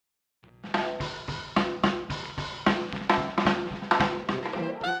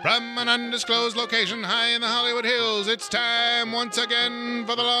From an undisclosed location high in the Hollywood Hills, it's time once again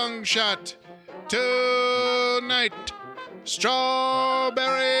for the long shot. Tonight,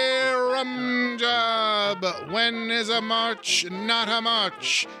 strawberry rum job. When is a march not a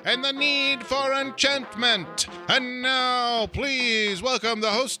march? And the need for enchantment. And now, please welcome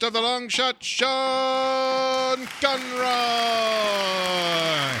the host of the long shot, Sean Conroy.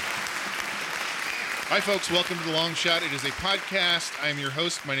 Hi, folks. Welcome to The Long Shot. It is a podcast. I'm your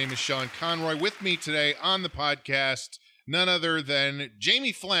host. My name is Sean Conroy. With me today on the podcast, none other than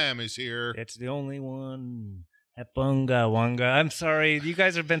Jamie Flam is here. It's the only one. Bunga Wonga. I'm sorry. You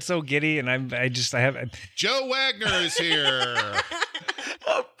guys have been so giddy, and I haven't. Joe Wagner is here.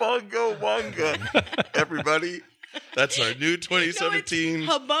 Bunga Wonga, everybody. That's our new 2017.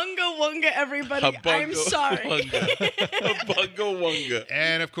 Habunga Wonga, everybody. I'm sorry. Habunga Wonga.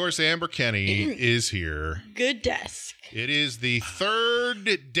 And, of course, Amber Kenny is here. Good desk. It is the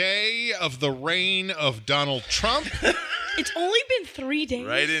third day of the reign of Donald Trump. It's only been 3 days.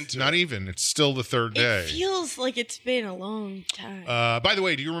 Right into Not even. It's still the third day. It feels like it's been a long time. By the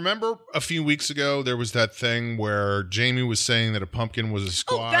way, do you remember a few weeks ago there was that thing where Jamie was saying that a pumpkin was a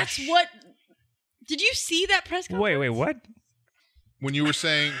squash? Oh, that's what... Did you see that press conference? Wait, what? When you were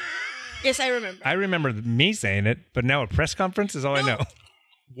saying... Yes, I remember. I remember me saying it, but now a press conference is all I know.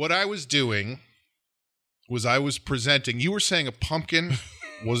 What I was doing was I was presenting... You were saying a pumpkin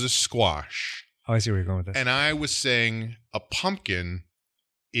was a squash. Oh, I see where you're going with this. And I was saying a pumpkin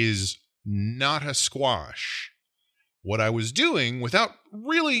is not a squash. What I was doing, without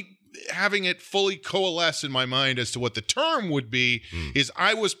really having it fully coalesce in my mind as to what the term would be, is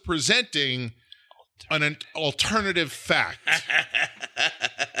I was presenting an alternative fact.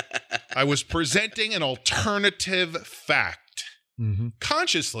 I was presenting an alternative fact. Mm-hmm.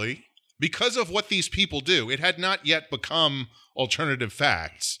 Consciously, because of what these people do. It had not yet become alternative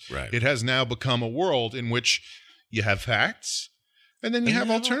facts. Right. It has now become a world in which you have facts and then you have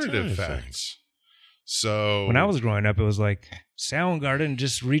alternative facts. So when I was growing up, it was like Soundgarden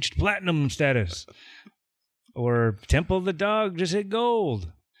just reached platinum status, or Temple of the Dog just hit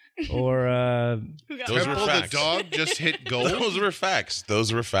gold, or Those were Temple facts. the Dog just hit gold. Those were facts.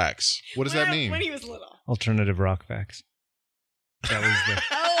 What does that mean? When he was little. alternative rock facts. That was the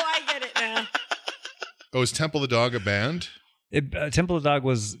Oh, I get it now. Oh, is Temple the Dog a band? Temple of the Dog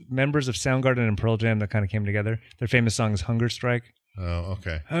was members of Soundgarden and Pearl Jam that kind of came together. Their famous song is Hunger Strike. Oh,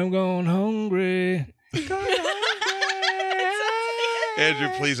 okay. I'm going hungry. Andrew,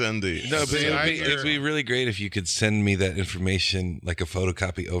 please undo. No, but See, it'd be really great if you could send me that information, like a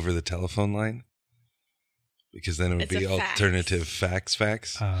photocopy, over the telephone line. Because then it would It's be a fax. alternative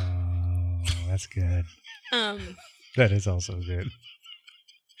facts. Oh, that's good. Um, That is also good.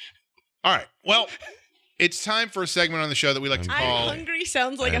 All right. Well, it's time for a segment on the show that we like to I'm call hungry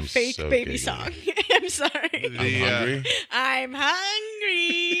sounds like a I'm fake so baby giggly. song. I'm sorry. the, I'm hungry. I'm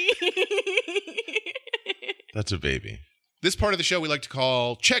hungry. That's a baby. this part of the show we like to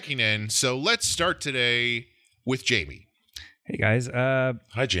call checking in. So let's start today with Jamie. Hey, guys.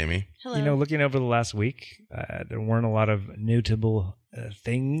 Hi, Jamie. Hello. You know, looking over the last week, there weren't a lot of notable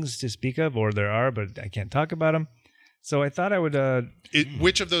things to speak of, or there are, but I can't talk about them. So I thought I would...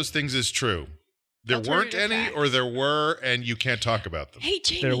 Which of those things is true? There weren't Alternative any, facts. or there were, and you can't talk about them. Hey,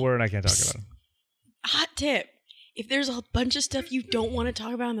 Jamie. there were, and I can't talk about them. Hot tip. If there's a bunch of stuff you don't want to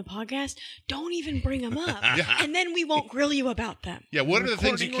talk about on the podcast, don't even bring them up. Yeah. And then we won't grill you about them. Yeah, what are the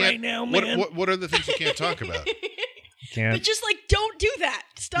things you Recording can't? right now, man. What are the things you can't talk about? Can't. But just don't do that.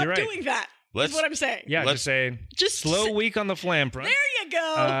 Stop You're right. doing that. Let's- Is what I'm saying. Yeah, Let's- just say, Just slow say- week on the flam front. There you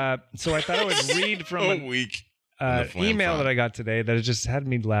go. So I thought I would read from A an week. on the flam email front. that I got today that has just had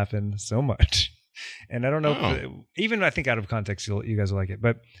me laughing so much. And I don't know, if even I think out of context, you guys will like it.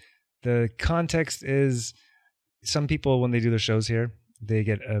 But the context is some people, when they do their shows here, they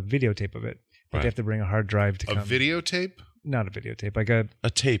get a videotape of it. But Right. they have to bring a hard drive to A come. videotape? Not a videotape, like a... A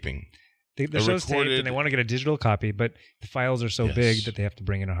taping. The A show's taped recorded- and they want to get a digital copy, but the files are so Yes. big that they have to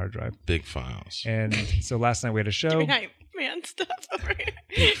bring in a hard drive. Big files. And so last night we had a show, Give me hype, man, stuff over here.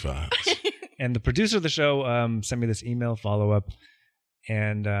 Big files. and the producer of the show sent me this email follow-up,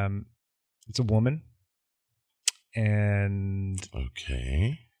 and it's a woman. And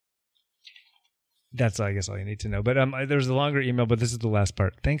Okay. that's, I guess, all you need to know. But there's a longer email, but this is the last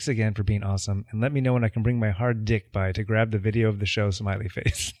part. Thanks again for being awesome, and let me know when I can bring my hard dick by to grab the video of the show, smiley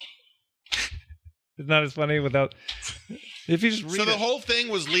face. It's not as funny without... If you just read So the it. whole thing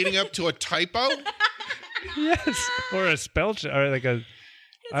was leading up to a typo? Yes, or a spell check, or like a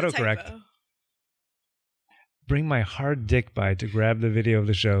That's a autocorrect. typo. Bring my hard dick by to grab the video of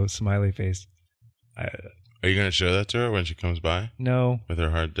the show, smiley face. Are you going to show that to her when she comes by No. with her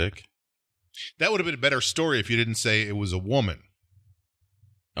hard dick? That would have been a better story if you didn't say it was a woman.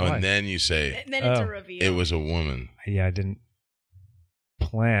 Oh, Why? and then you say And then it's Oh. a reveal. it was a woman. Yeah, I didn't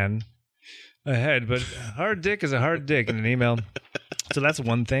plan ahead, but hard dick is a hard dick in an email. So that's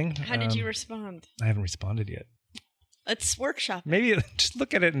one thing. How did you respond? I haven't responded yet. Let's workshop. Maybe just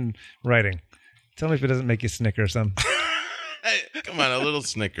look at it in writing. Tell me if it doesn't make you snicker or something. Hey, come on, a little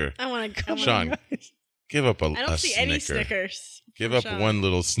snicker. I want to. Sean, give up a I don't see any snicker. Snickers. Give from up Sean. one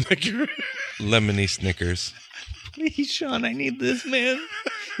little snicker. Lemony Snickers. Please, Sean, I need this, man.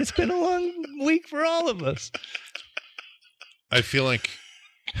 It's been a long week for all of us. I feel like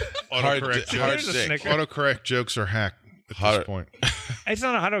Hard autocorrect di- hard jokes, dick. autocorrect jokes are hacked at Hard- this point. It's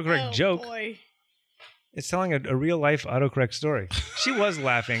not a autocorrect Oh, joke. Boy. It's telling a real life autocorrect story. She was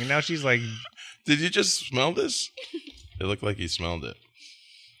laughing. Now she's like, Did you just smell this? It looked like you smelled it.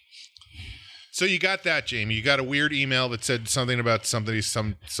 So you got that, Jamie. You got a weird email that said something about somebody,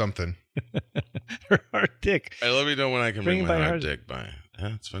 something. her hard dick. Hey, let me know when I can Bring bring it my by hard hard- dick by.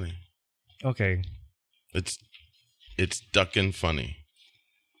 Yeah, it's funny. Okay. It's ducking funny.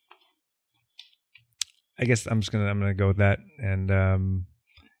 I guess I'm gonna go with that. And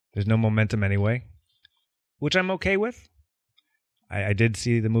there's no momentum anyway, which I'm okay with. I did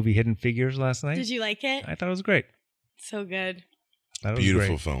see the movie Hidden Figures last night. Did you like it? I thought it was great. So good. Thought it was Beautiful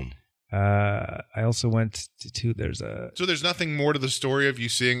great. film. I also went to there's a. So there's nothing more to the story of you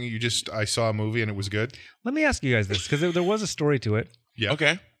seeing. I saw a movie and it was good. Let me ask you guys this because there was a story to it. Yeah.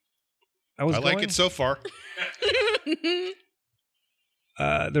 Okay. I was. I like going- it so far.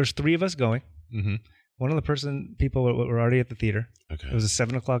 There's 3 of us going. Mm-hmm. One of the people were already at the theater. Okay. It was a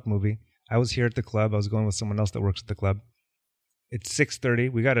 7:00 movie. I was here at the club. I was going with someone else that works at the club. It's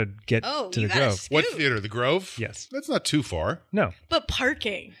 6:30. We got to get Oh, to you the gotta Grove. scoot. What theater? The Grove? Yes. That's not too far. No But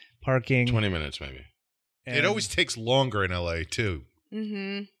parking. parking. 20 minutes maybe. and- It always takes longer in LA too.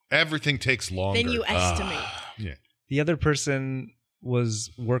 Mm-hmm. Everything takes longer. Then you estimate. The other person was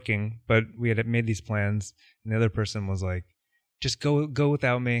working, but we had made these plans, and the other person was like, "Just go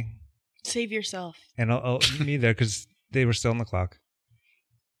without me, Save yourself. and I'll meet me there," because they were still on the clock.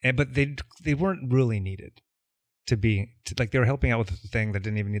 But they weren't really needed to be like they were helping out with the thing that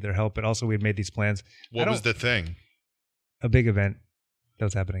didn't even need their help. But also we had made these plans. What was the thing? A big event that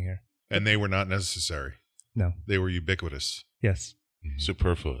was happening here. And they were not necessary. No. They were ubiquitous. Yes.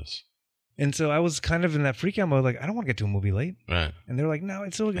 Superfluous. And so I was kind of in that freak out mode, like I don't want to get to a movie late. Right. And they're like, "No,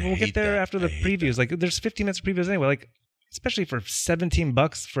 we'll hate get there that. after the I hate previews. Like there's 15 minutes of previews anyway. Like especially for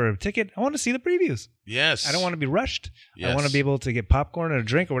 $17 for a ticket, I want to see the previews. Yes. I don't want to be rushed. I Yes. want to be able to get popcorn and a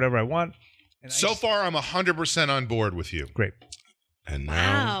drink or whatever I want." And So far, I'm 100% on board with you. great. And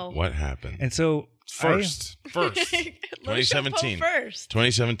now Wow. what happened? And so First. Low 2017. Shampoo first.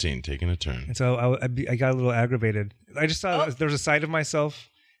 2017 taking a turn. And so I got a little aggravated. I just saw Oh. there's a side of myself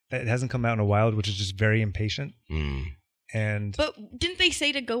that hasn't come out in a while, which is just very impatient. Mm. And But didn't they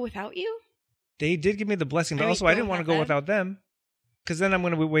say to go without you? they did give me the blessing, but I mean, also I go didn't want to without go them? without them because then I'm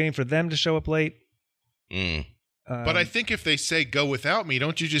going to be waiting for them to show up late. Mm. But I think if they say go without me,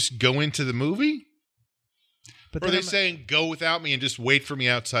 don't you just go into the movie? but Or are then they saying go without me and just wait for me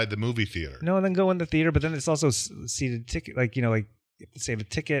outside the movie theater? no, and then go in the theater, but then it's also seated ticket, like you have to save a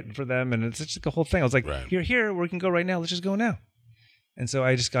ticket for them, and it's just like a whole thing. I was like, Right. "You're here, we can go right now. Let's just go now." And so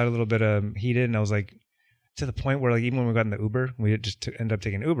I just got a little bit heated, and I was like, to the point where like even when we got in the Uber, we just end up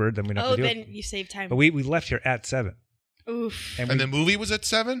taking Uber. Then we don't have Oh, to deal. then you save time. But we left here at 7, Oof. and, And we, the movie was at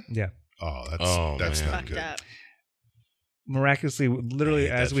 7? yeah, Oh, Oh, that's man. not Fucked good. up. miraculously, literally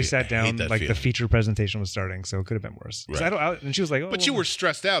I hate as that we fe- sat I hate down, that like the feeling. feature presentation was starting, so it could have been worse. 'Cause Right. and she was like, "Oh, But you were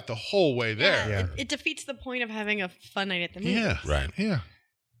stressed out the whole way there. Yeah. It defeats the point of having a fun night at the movie. Yeah. Right. Yeah.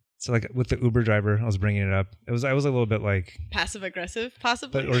 So like with the Uber driver, I was bringing it up. I was a little bit like, Passive aggressive,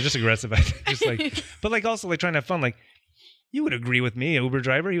 possibly. or just aggressive. I think. Just like, but like also like trying to have fun. Like, you would agree with me, Uber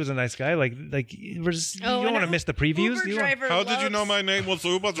driver. He was a nice guy. Like we're just you don't and want to miss the previews. Uber do you want- driver How did you know loves- my name was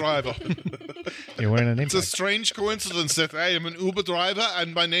Uber driver? You're wearing a name It's a tag. strange coincidence that I am an Uber driver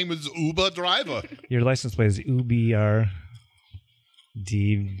and my name is Uber driver. Your license plate is UBR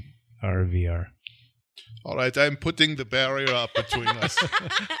DRVR. All right, I'm putting the barrier up between us.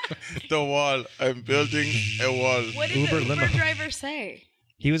 The wall. I'm building a wall. What did Uber the Uber limo. driver say?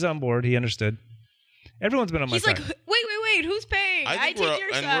 He was on board. He understood. Everyone's been on my He's side. like, wait, who's paying? I think take we're,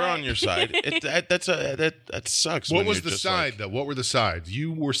 your and side. we're on your side. That sucks. What when was you're the just side, like- though? What were the sides?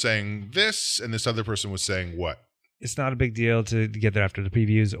 You were saying this, and this other person was saying what? It's not a big deal to get there after the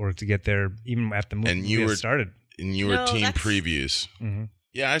previews or to get there even after the movie And you has were- started. and you were No, team that's- previews. hmm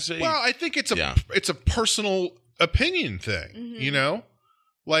Yeah, I say. Well, I think it's Yeah. a personal opinion thing, Mhm. you know?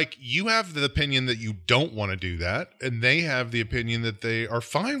 Like, you have the opinion that you don't want to do that, and they have the opinion that they are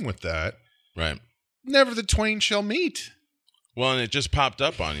fine with that. Right. Never the twain shall meet. Well, and it just popped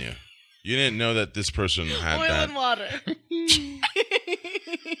up on you. You didn't know that this person had Oil that. and water.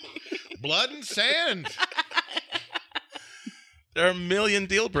 Blood and sand. There are a million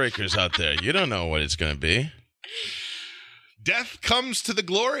deal breakers out there. You don't know what it's going to be. Death comes to the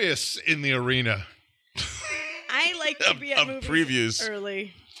glorious in the arena. I like to be at Of movies previews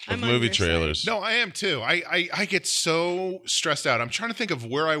early. Of I'm on movie your side. trailers. No, I am too. I get so stressed out. I'm trying to think of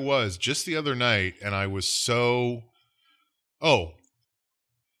where I was just the other night, and I was so. Oh,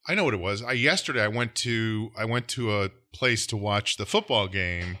 I know what it was. Yesterday I went to a place to watch the football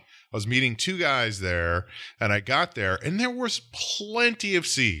game. I was meeting two guys there, and I got there, and there was plenty of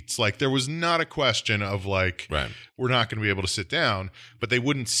seats. Like, there was not a question of, like, Right. we're not going to be able to sit down, but they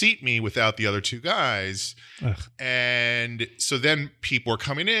wouldn't seat me without the other two guys. Ugh. And so then people are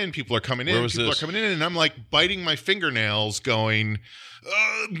coming in, people are coming in, Where was people this? are coming in, and I'm like biting my fingernails going,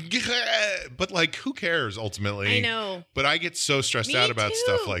 but like, who cares ultimately? I know. But I get so stressed Me out about too.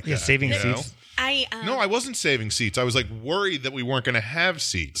 stuff like Yeah, that. saving you know? seats. No, I wasn't saving seats. I was like worried that we weren't going to have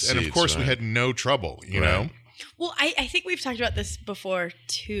seats. And of Seats, course we right. had no trouble, you Right. know? Well, I think we've talked about this before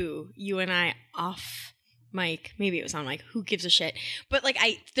too. You and I off mic. Maybe it was on mic. Who gives a shit? But like,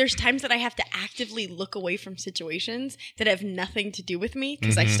 there's times that I have to actively look away from situations that have nothing to do with me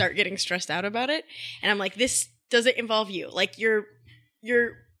because I start getting stressed out about it, and I'm like, this doesn't involve you. Like you're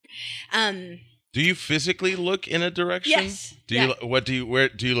Do you physically look in a direction? Yes. Do you? Yeah. Where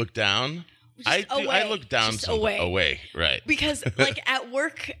do you look down? Just I do. I away. look down Just some- away. Right. because like at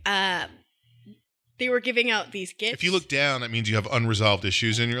work, they were giving out these gifts. If you look down, that means you have unresolved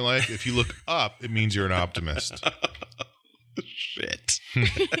issues in your life. If you look up, it means you're an optimist. Shit.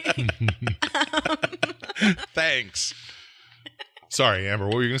 Thanks. Sorry, Amber,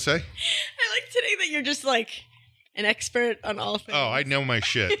 what were you going to say? I like today that you're just like an expert on all things. Oh, I know my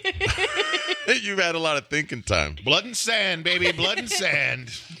shit. You've had a lot of thinking time. Blood and sand, baby, blood and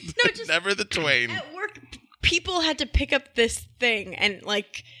sand. No, just Never the twain. at work, people had to pick up this thing and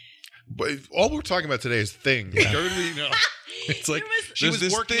like. But all we're talking about today is things. Like, everybody knows. It's like There was- she There's was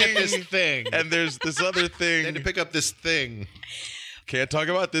this working at this thing. And there's this other They had to thing. pick up this thing. Can't talk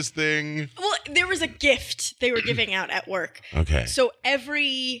about this thing. Well, there was a gift they were giving out at work. Okay. So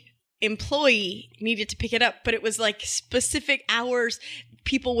every employee needed to pick it up, but it was like specific hours,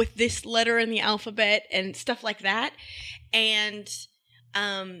 people with this letter in the alphabet and stuff like that. And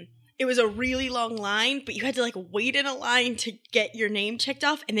it was a really long line, but you had to like wait in a line to get your name checked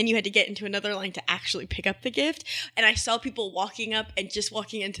off, and then you had to get into another line to actually pick up the gift. And I saw people walking up and just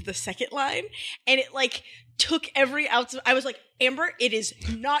walking into the second line, and it like took every ounce of, I was like, Amber, it is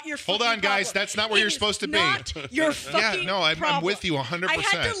not your Hold fucking on, guys. problem. That's not where It you're is supposed to be. not your fucking Yeah, no, I'm problem. with you 100%. I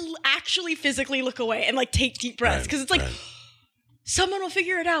had to actually physically look away and like take deep breaths because it's like someone will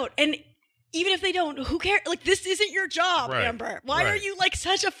figure it out, and even if they don't, who cares? Like, this isn't your job, Right, Amber. Why are right. you like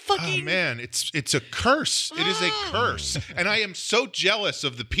such a fucking? Oh man, it's a curse. It is a curse, and I am so jealous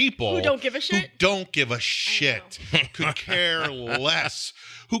of the people Who don't give a shit? Who don't give a shit. Could care less.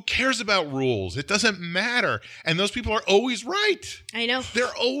 Who cares about rules? It doesn't matter, and those people are always right. I know.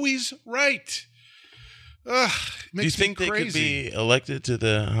 They're always right. Ugh, it Do you makes me think they could crazy. be elected to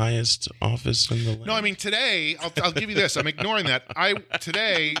the highest office in the land? No, I mean today. I'll give you this. I'm ignoring that.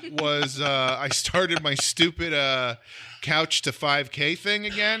 Today was I started my stupid couch to 5K thing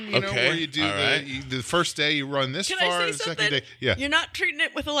again. You know, Okay, where you do all right. the first day you run this Can far, I the say second something? day, yeah. You're not treating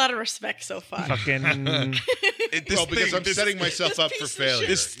it with a lot of respect so far. Fucking. Well, because I'm setting myself up for piece of failure. shit.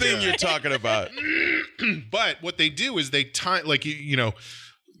 this thing Yeah. you're talking about. But what they do is they time like you know.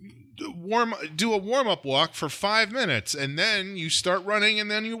 Do a warm-up walk for 5 minutes, and then you start running,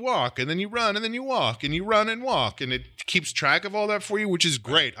 and then you walk, and then you run, and then you walk, and you run and walk, and it keeps track of all that for you, which is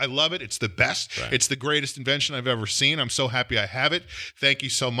great. I love it. It's the best. Right. It's the greatest invention I've ever seen. I'm so happy I have it. Thank you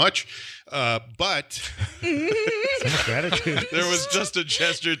so much. But So much gratitude. There was just a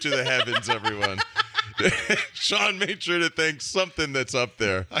gesture to the heavens, everyone. Sean made sure to thank something that's up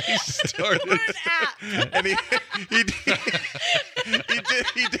there. I started. We're an app. And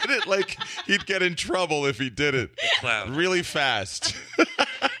he did it like he'd get in trouble if he did it Cloud. really fast.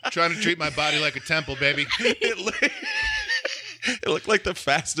 Trying to treat my body like a temple, baby. It looked like the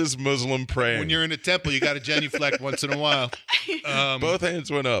fastest Muslim praying. When you're in a temple, you got to genuflect once in a while. Both hands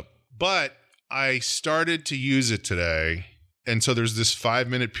went up. But I started to use it today. And so there's this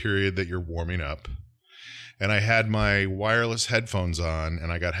 5-minute period that you're warming up. And I had my wireless headphones on,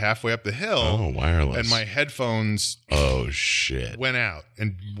 and I got halfway up the hill, Oh, wireless. and my headphones Oh, shit. went out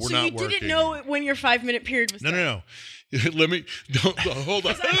and were So not you working. didn't know when your 5-minute period was No, done. no, no. Let me don't hold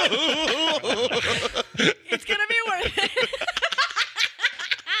on. It's gonna be worth it.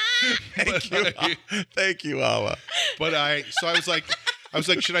 Thank you, Awa. But I was like,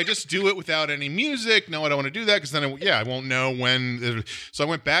 should I just do it without any music? No, I don't want to do that because then I won't know when. So I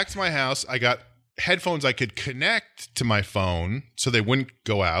went back to my house. I got headphones I could connect to my phone so they wouldn't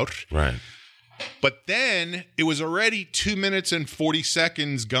go out. Right. But then it was already 2 minutes and 40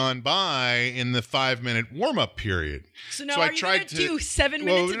 seconds gone by in the 5-minute warm-up period. So now are you going to do 7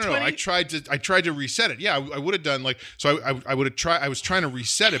 minutes and 20? I tried to reset it. Yeah, I would have done like so. I would have tried. I was trying to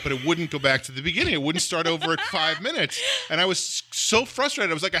reset it, but it wouldn't go back to the beginning. It wouldn't start over at 5 minutes, and I was so frustrated.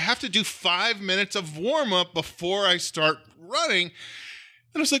 I was like, I have to do 5 minutes of warm-up before I start running.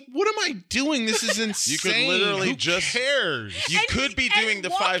 And I was like, what am I doing? This is insane. You could literally Who cares? You could be doing the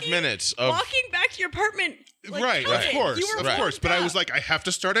 5 minutes of walking back to your apartment. Like, right, counted. of course. But I up. was like, I have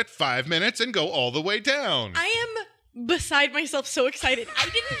to start at 5 minutes and go all the way down. I am beside myself, so excited. I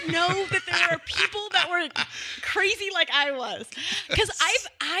didn't know that there were people that were crazy like I was, because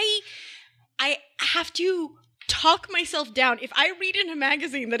I have to talk myself down. If I read in a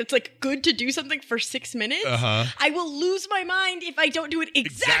magazine that it's like good to do something for 6 minutes, I will lose my mind if I don't do it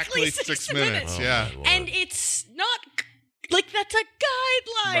exactly 6 minutes. Yeah. And it's not like that's a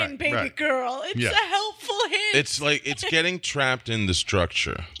guideline, baby girl. It's a helpful hint. It's like it's getting trapped in the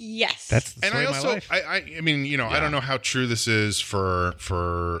structure. Yes. That's the And story I of my also, life. I mean, you know, I don't know how true this is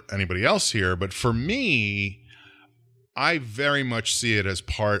for anybody else here, but for me, I very much see it as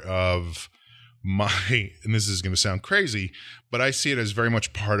part of my, and this is going to sound crazy, but I see it as very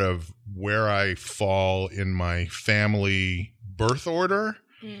much part of where I fall in my family birth order.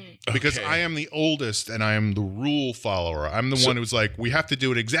 Because Okay. I am the oldest and I am the rule follower. I'm the one who's like, we have to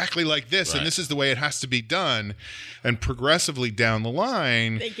do it exactly like this, and this is the way it has to be done. And progressively down the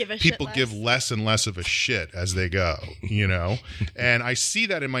line, They give a people shit give less. less and less of a shit as they go, you know? And I see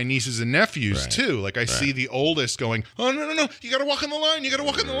that in my nieces and nephews too. Like I see the oldest going, oh, no, you got to walk on the line. You got to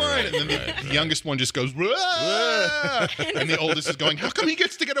walk on the line. And then the youngest one just goes, "Wah!" And the oldest is going, how come he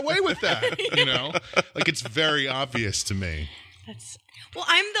gets to get away with that? You know? Like it's very obvious to me. Well,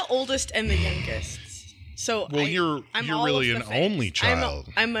 I'm the oldest and the youngest. So Well, I'm you're all really of an the things. only child.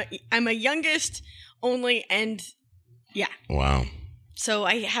 I'm a youngest only, and yeah. Wow. So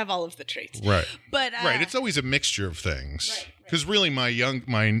I have all of the traits. Right. But Right. It's always a mixture of things. Right. Because really, my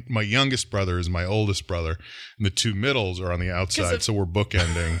youngest brother is my oldest brother, and the two middles are on the outside, so we're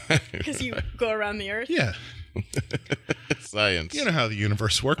bookending. because you go around the earth. Yeah. Science. You know how the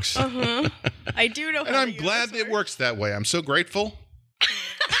universe works. I do know. And how I'm the glad universe it works that way. I'm so grateful.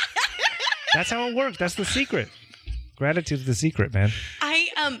 That's how it works. That's the secret. Gratitude's the secret, man.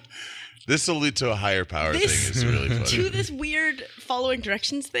 This will lead to a higher power This- thing. It's really funny. to this weird following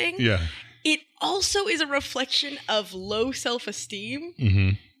directions thing. Yeah. It also is a reflection of low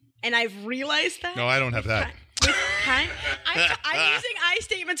self-esteem, and I've realized that. No, I don't have that. I'm using I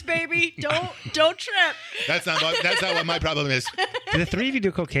statements, baby. Don't trip. That's not what my problem is. Did the three of you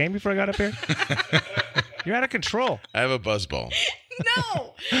do cocaine before I got up here? You're out of control. I have a buzzball.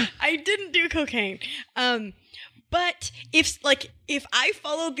 No, I didn't do cocaine. But if I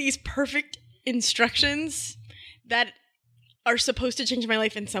followed these perfect instructions that are supposed to change my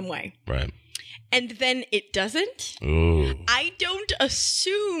life in some way, Right. and then it doesn't, Ooh. I don't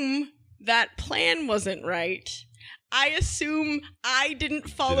assume that plan wasn't right. I assume I didn't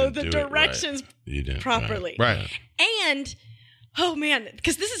follow Didn't the do it right. directions You didn't. properly. Right. And oh man,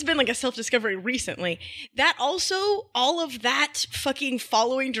 because this has been like a self-discovery recently, that also, all of that fucking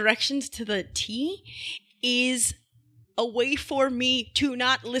following directions to the T is a way for me to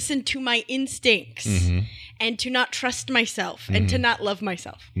not listen to my instincts and to not trust myself and to not love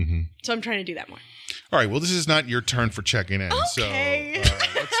myself. So I'm trying to do that more. All right. Well, this is not your turn for checking in. Okay. So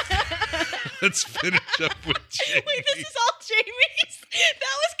let's finish up with Jamie. Wait, this is all Jamie's?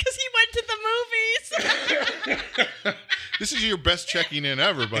 That was because he went to the movies. This is your best checking in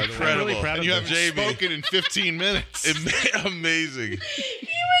ever, by the way. Incredible. really proud And of you them. haven't spoken in 15 minutes. Amazing.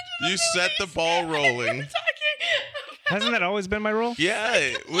 You set the ball rolling. Hasn't that always been my role? Yeah,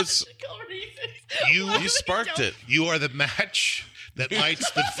 it was. You sparked it. You are the match that lights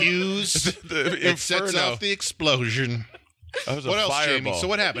the fuse. The It sets inferno. off the explosion. That was a What else, fireball. Jamie? So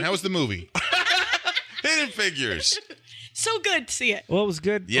what happened? How was the movie? Hidden Figures. So good to see it. Well, it was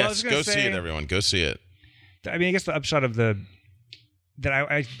good. Well, I was Yes, gonna go see say- it, everyone. Go see it. I mean, I guess the upshot of that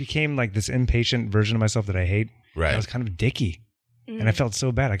I became like this impatient version of myself that I hate. Right. I was kind of dicky, and I felt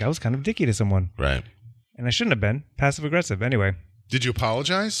so bad. Like I was kind of dicky to someone, Right. and I shouldn't have been passive aggressive. Anyway, Did you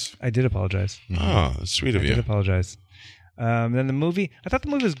apologize? I did apologize. Oh, that's sweet of I did you. apologize. Then the movie, I thought the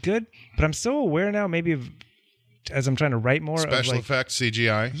movie was good, but I'm so aware now, maybe of as I'm trying to write more. Special of like, effects,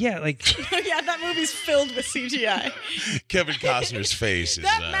 CGI. yeah, like Yeah, that movie's filled with CGI. Kevin Costner's face is.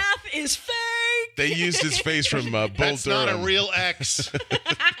 That math is fake. They used his face from Bull That's Durham. not a real X.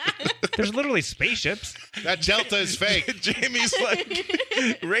 there's literally spaceships. That delta is fake. Jamie's like,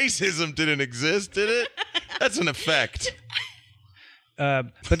 racism didn't exist, did it? That's an effect.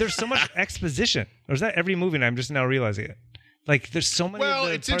 But there's so much exposition. Or is that every movie? And I'm just now realizing it. Like there's so many. Well, of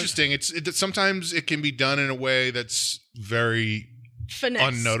the it's parts- interesting. Sometimes it can be done in a way that's very Finesse.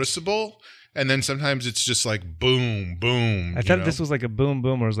 unnoticeable, and then sometimes it's just like boom, boom. I thought this was like a boom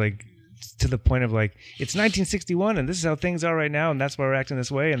boom, or it was like to the point of like it's 1961 and this is how things are right now, and that's why we're acting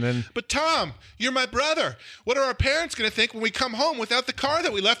this way. And then But Tom, you're my brother. What are our parents going to think when we come home without the car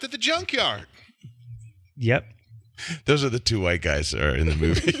that we left at the junkyard? yep, Those are the two white guys that are in the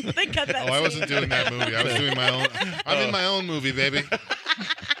movie. They cut that. Oh, I wasn't doing that movie. I was doing my own. I'm in my own movie, baby.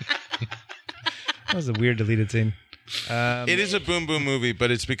 that was a weird deleted scene. It is a boom boom movie,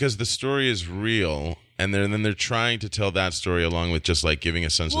 but it's because the story is real, and then they're trying to tell that story along with just like giving a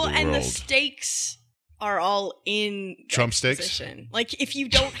sense Well, of the and world. the stakes are all in the Trump stakes? exposition. Like if you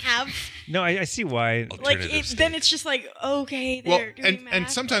don't have No, I see why. like Alternative then it's just like okay, Well, they're doing and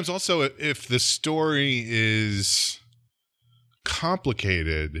math. sometimes also if the story is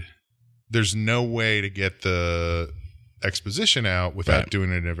complicated, there's no way to get the exposition out without Right.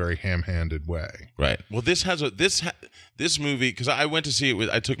 doing it in a very ham-handed way. Right. Well, this movie, because I went to see it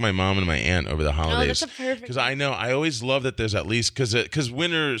I took my mom and my aunt over the holidays. Oh, that's a perfect. Because I know I always love that there's at least because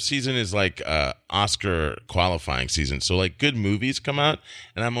winter season is like Oscar qualifying season, so like good movies come out,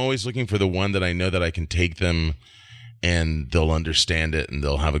 and I'm always looking for the one that I know that I can take them and they'll understand it and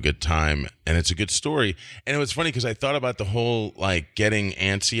they'll have a good time and it's a good story. And it was funny because I thought about the whole like getting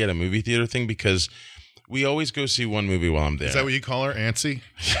antsy at a movie theater thing because we always go see one movie while I'm there. Is that what you call her, Antsy?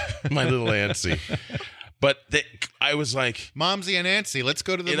 My little antsy. But I was like, Momsy and Antsy, let's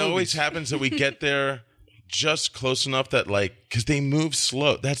go to the it movies. always happens that we get there just close enough that like because they move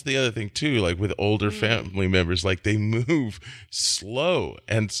slow. That's the other thing too, like with older family members, like they move slow,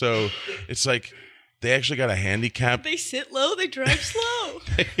 and so it's like they actually got a handicap. They sit low, they drive slow.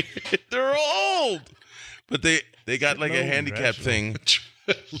 They're old, but they got like low a and handicap drive thing.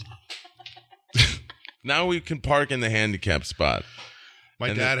 Now we can park in the handicap spot. My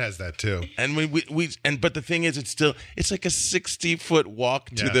and dad has that too. And but the thing is, it's like a 60-foot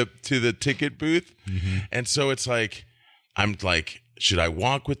walk to Yeah. the ticket booth, and so it's like I'm like, should I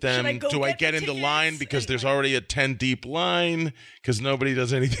walk with them? Should I go Do I get get the in the tickets? line because And there's like- already a 10 deep line because nobody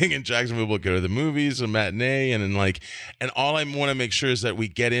does anything in Jacksonville but go to the movies, a matinee, and then like, and all I want to make sure is that we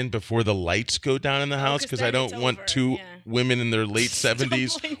get in before the lights go down in the house 'cause because I then don't it's want over, two yeah. women in their late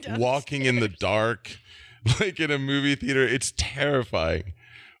 70s Stumbling walking in the dark like in a movie theater. It's terrifying,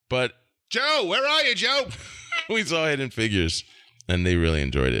 but. Joe, where are you, Joe? We saw Hidden Figures, and they really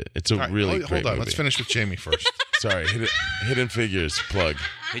enjoyed it. It's a All right, really hold great on. movie. Let's finish with Jamie first. Sorry, Hidden Figures plug.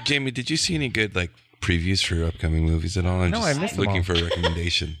 Hey, Jamie, did you see any good like previews for your upcoming movies at all? I'm No, just I missed them looking all. for a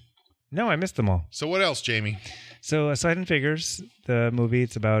recommendation. No, I missed them all. So what else, Jamie? So Hidden Figures, the movie,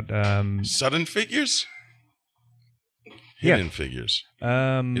 it's about Sudden Figures? Yeah. Hidden Figures.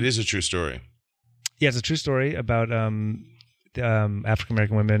 it It is a true story. Yeah, it's a true story about African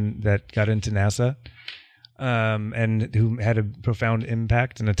American women that got into NASA, and who had a profound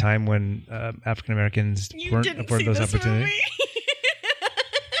impact in a time when African Americans You weren't didn't afforded see those this opportunities. movie.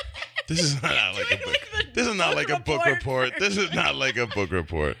 This is not like a book. This is not like a book report. This is not like a book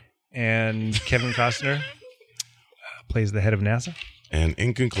report. And Kevin Costner plays the head of NASA, And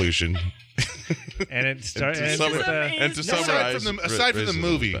in conclusion, and it starts And to ends summa- with and to No, summarize, aside from the racism is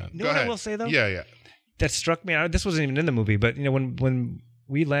movie, bad. You go know what I ahead. will say, though? Yeah. that struck me. This wasn't even in the movie, but you know when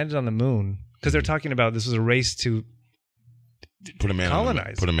we landed on the moon, because they're talking about this was a race to. put a man Colonize. on the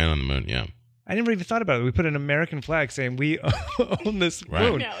moon. Put a man on the moon. Yeah. I never even thought about it. We put an American flag saying we own this Right.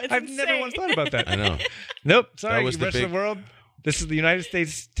 moon. No, it's I've never once insane. thought about that. I know. Nope. Sorry, That was the rest of big- the world. This is the United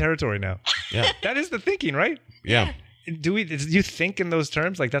States territory now. Yeah. That is the thinking, right? Yeah. Do you think in those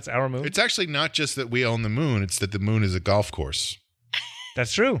terms? Like that's our moon? It's actually not just that we own the moon; it's that the moon is a golf course.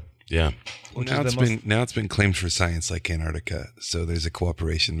 That's true. Yeah. Which now is it's the been it's been claimed for science like Antarctica. So there's a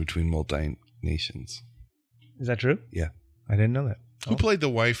cooperation between multi nations. Is that true? Yeah. I didn't know that. Who played the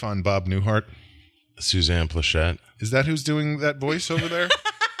wife on Bob Newhart? Suzanne Plachette. Is that who's doing that voice over there?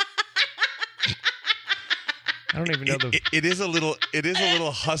 I don't even know the. It is a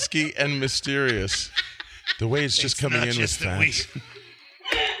little husky and mysterious. The way it's just coming not in with just that we- facts.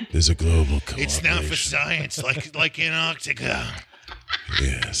 There's a global cooperation. science, like Antarctica.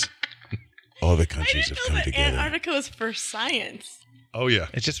 Yes. All the I countries didn't have know come that together. Antarctica was for science. Oh yeah.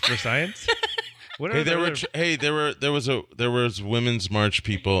 It's just for science. What Hey, are the other- there was women's march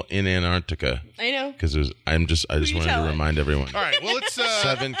people in Antarctica I know. because I just you wanted to telling? remind everyone. All right, well, let's go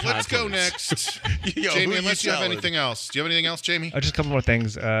continents. next. Yo, Jamie, who unless you have telling? anything else. Do you have anything else, Jamie? Just a couple more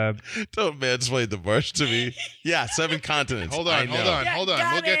things. Don't mansplain the march to me. Yeah, 7 continents. Hold I on, know. hold on.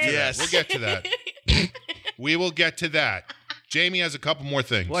 Got We'll get to it. Yes. that. We'll get to that. We will get to that. Jamie has a couple more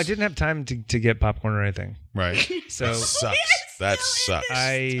things. Well, I didn't have time to get popcorn or anything. Right. So Sucks. That sucks.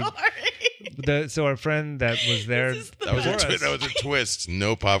 so our friend that was there This is the That was, before a us, that was a twist.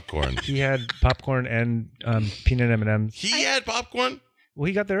 No popcorn. he had popcorn and peanut M&Ms. He had popcorn? Well,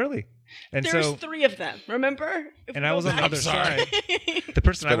 he got there early, and There's so 3 of them. Remember? and I was on the I'm other sorry. side. The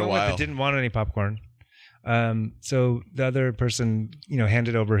person I been a went with while. that didn't want any popcorn. So the other person,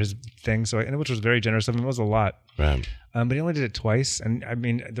 handed over his thing. Which was very generous of him. It was a lot. Right. But he only did it twice. And I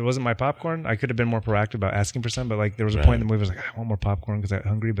mean, there wasn't my popcorn. I could have been more proactive about asking for some, but like there was a Right. point in the movie I was like, I want more popcorn because I'm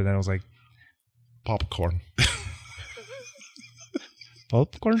hungry. But then I was like, Popcorn.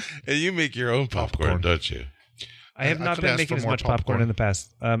 popcorn? And you make your own popcorn, Popcorn. don't you? I have I not could been ask making for as more much popcorn popcorn. in the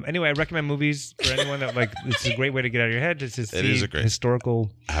past. Anyway, I recommend movies for anyone that it's a great way to get out of your head, just to It is see a great-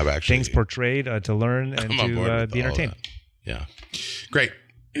 historical I've actually things portrayed, to learn and I'm on board to with be all entertained. that. Yeah. Great.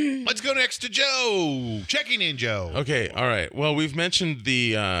 Let's go next to Joe. Checking in, Joe. Okay, all right. Well, we've mentioned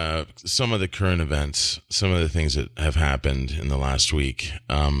the some of the current events, some of the things that have happened in the last week.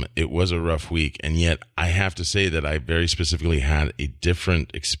 It was a rough week, and yet I have to say that I very specifically had a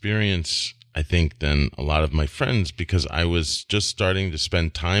different experience, I think, than a lot of my friends because I was just starting to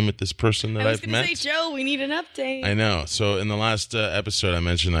spend time with this person that I was I've going to met. say, Joe, we need an update. I know. So in the last episode, I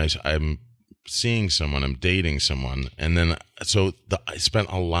mentioned I'm seeing someone, I'm dating someone, and then I spent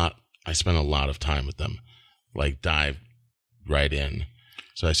a lot of time with them, like dive right in.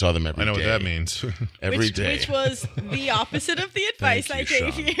 So I saw them every I know day. what that means. Every day. Which was the opposite of the advice I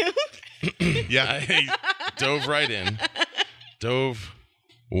Thank gave you, you. Yeah. I dove right in, dove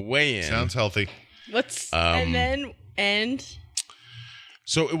way in. Sounds healthy.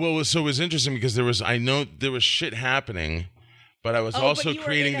 So it was interesting because I know there was shit happening, but I was Oh, also but you were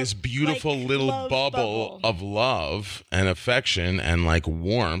creating in a, this beautiful like, little love bubble bubble. of love and affection and like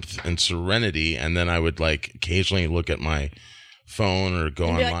warmth and serenity. And then I would like occasionally look at my phone or go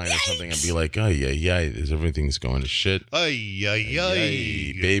And be like, online or something and "Yikes!" be like, oh yeah, everything's going to shit. Ay, ay,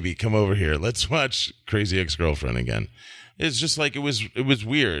 Yay, ay. baby, come over here. Let's watch Crazy Ex-Girlfriend again. It's just like it was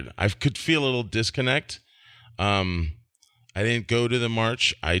weird. I could feel a little disconnect. I didn't go to the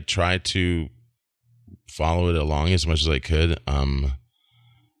march. I tried to follow it along as much as I could.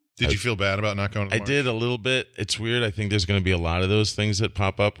 Did you feel bad about not going to the I march? did a little bit. It's weird. I think there's going to be a lot of those things that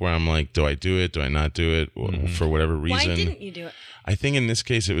pop up where I'm like, do I do it? Do I not do it? Or for whatever reason. Why didn't you do it? I think in this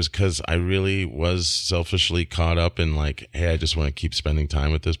case it was because I really was selfishly caught up in like, hey, I just want to keep spending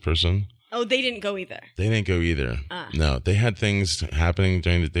time with this person. Oh, they didn't go either. They didn't go either. Ah. No, they had things happening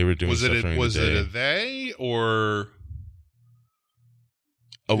during they were doing Was stuff it during was the day. it a they or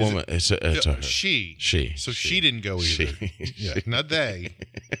A is woman. It's a her. she? She. So she didn't go either. She. Yeah, not they.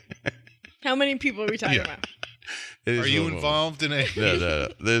 How many people are we talking Yeah. about? It is Are a you woman. involved in a? No,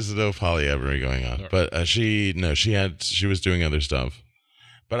 there's no polyamory going on. But she was doing other stuff.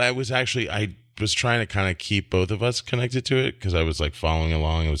 But I was trying to kind of keep both of us connected to it because I was like following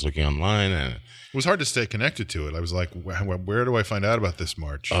along. I was looking online and It was hard to stay connected to it. I was like, where do I find out about this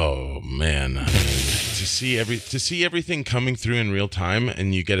march? oh man, I mean, to see everything coming through in real time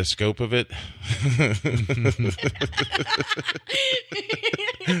and you get a scope of it.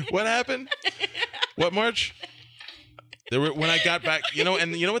 What happened? What march? When I got back,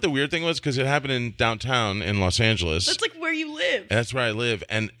 and you know what the weird thing was because it happened in downtown in Los Angeles. That's like where you live. That's where I live,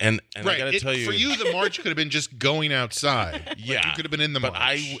 and I right. gotta tell you, for you, the march could have been just going outside. Like, yeah, you could have been in the but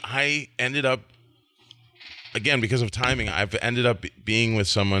march. I ended up again because of timing. I've ended up being with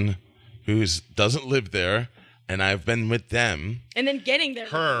someone who doesn't live there, and I've been with them, And then getting there.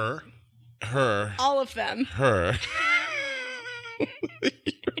 her. All of them. her.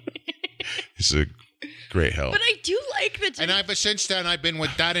 It's a great help. But I do like the And gender. ever since then, I've been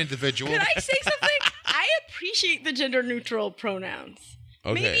with that individual. Can I say something? I appreciate the gender neutral pronouns.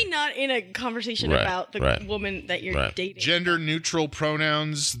 Okay. Maybe not in a conversation Right, about the right, woman that you're right. dating. Gender neutral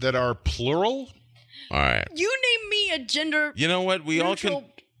pronouns that are plural. All right. You name me a gender You know what? We all neutral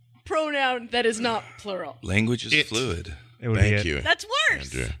can. pronoun that is not plural. Language is It. fluid. It would be Thank it. you, That's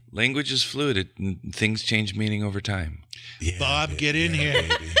worse. Andrew. Language is fluid. Things change meaning over time. Yeah, Bob, get in here.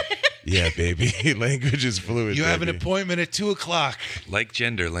 baby. Yeah, baby. Language is fluid. You have an baby. appointment at 2:00. Like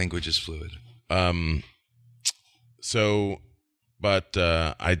gender, language is fluid. So, but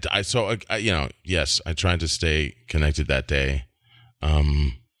yes, I tried to stay connected that day.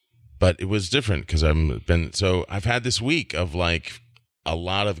 but it was different because I've had this week of like a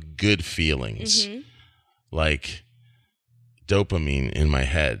lot of good feelings, like dopamine in my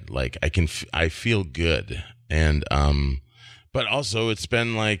head. Like I feel good, and but also it's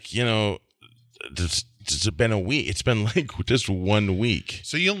been like it's been a week. It's been like just 1 week.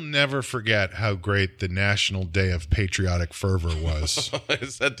 So you'll never forget how great the National Day of Patriotic Fervor was.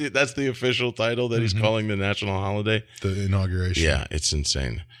 That's the official title that he's calling the national holiday? The inauguration. Yeah, it's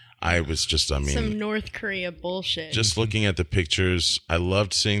insane. I was just, some North Korea bullshit. Just looking at the pictures, I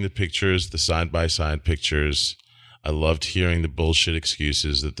loved seeing the pictures, the side-by-side pictures. I loved hearing the bullshit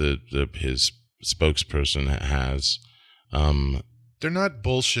excuses that his spokesperson has. They're not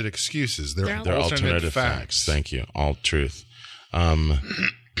bullshit excuses. They're alternative facts. Thank you. All truth. But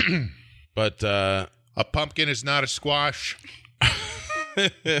a pumpkin is not a squash.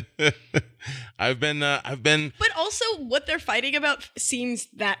 I've been. But also, what they're fighting about seems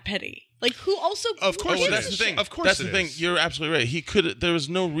that petty. Like, who also? Of course, well, that's the thing. Of course, that's the thing. You're absolutely right. He could. There was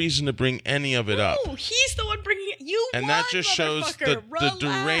no reason to bring any of it up. No, he's the one bringing it. You and won, that just shows the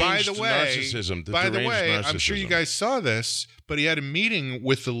deranged narcissism. By the way, I'm sure you guys saw this, but he had a meeting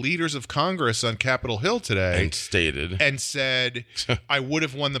with the leaders of Congress on Capitol Hill today, and said, "I would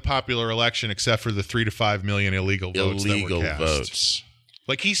have won the popular election except for the 3 to 5 million illegal votes that were cast." Votes.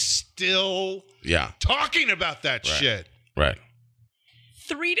 Like he's still talking about that shit. Right.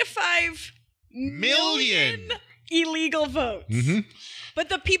 3 to 5 million illegal votes. But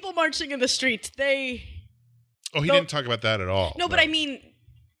the people marching in the streets, he didn't talk about that at all. No, but I mean,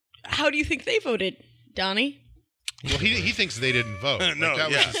 how do you think they voted, Donnie? Well, he thinks they didn't vote. Like, No, that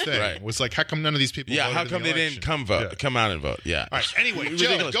was his thing. right. It was like, how come none of these people voted how come they didn't come out and vote? Yeah. All right. Anyway,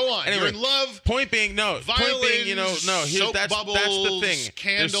 Joe, go on. Anyway, You're in love. Point being, that's the thing.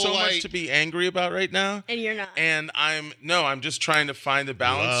 There's so much to be angry about right now. And you're not. And I'm just trying to find the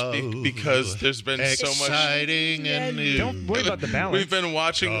balance because there's been so much exciting and new. Don't worry about the balance. We've been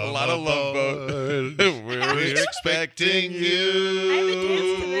watching a lot of Love Boat. We're expecting I you. haven't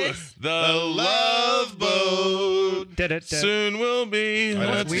danced to this. The Love Boat. Soon will be.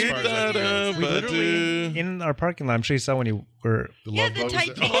 That's weird. We literally, in our parking lot, I'm sure you saw when you were. The Yeah, Love the Boat was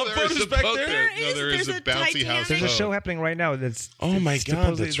Titanic. Oh, there is a back boat there? there. No, There's a a bouncy house. There's a boat. show happening right now that's. Oh my it's God,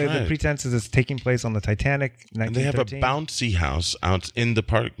 supposedly that's the right. pretense is it's taking place on the Titanic. And they have a 1913. bouncy house out in the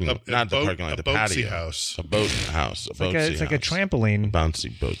parking lot. Not the parking lot, the boatsy patio. house. A boat house. It's like a trampoline.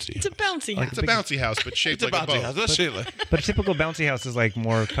 Bouncy boatsy. It's a bouncy house. It's a bouncy house, but shaped It's a like a bouncy boat. house. Let's say it. But a typical bouncy house is like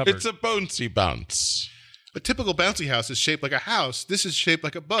more covered. It's a bouncy bounce. A typical bouncy house is shaped like a house. This is shaped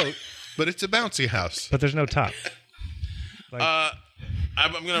like a boat, but it's a bouncy house. but there's no top.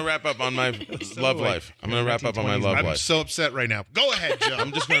 I'm going to wrap up on my love life. I'm going to wrap up on my love I'm life. so upset right now. Go ahead, Joe.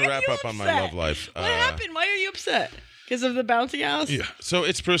 I'm just going to wrap up on my love life. What happened? Why are you upset? Because of the bouncy house? Yeah. So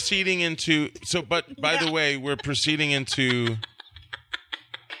it's proceeding into. But by the way, we're proceeding into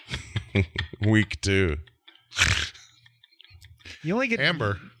week 2. You only get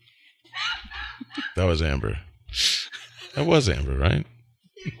Amber. That was Amber. That was Amber, right?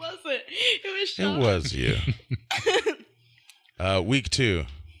 It wasn't. It was It Sean. was you. Week 2.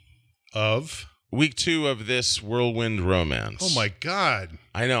 Week 2 of this whirlwind romance. Oh my God.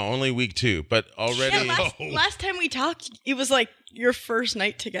 I know, only week 2, but already. Yeah, last time we talked, it was like your first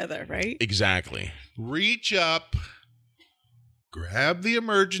night together, right? Exactly. Reach up, grab the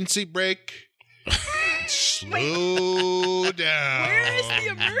emergency brake, slow down. Where is the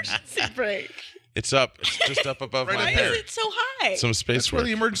emergency brake? It's up. It's just up above Right my Why up there. head. is it so high? Some space That's where work.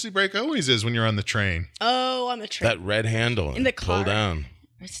 the emergency brake always is when you're on the train. Oh, on the train. That red handle. In the Pull car. down.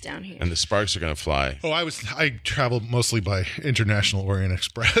 It's down here. And the sparks are going to fly. Oh, I traveled mostly by International Orient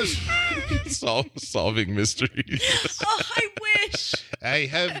Express. Solving mysteries. Oh, I wish. I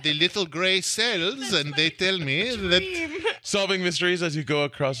have the little gray cells, and they tell me that Dream. Solving mysteries as you go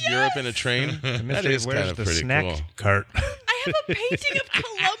across Europe in a train. the That mystery is of where's kind of the pretty snack cool. cart. I have a painting of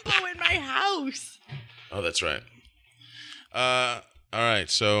Columbo in my house. Oh, that's right. All right,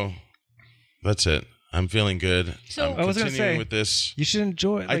 so that's it. I'm feeling good. So- I'm I was gonna continuing say, with this. You should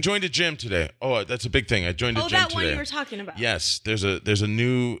enjoy. I joined a gym today. Oh, that's a big thing. I joined a Oh, gym that today. one you were talking about. Yes, there's a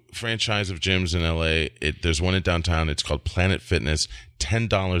new franchise of gyms in LA. There's one in downtown. It's called Planet Fitness.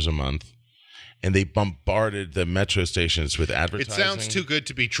 $10 a month, and they bombarded the metro stations with it advertising. sounds too good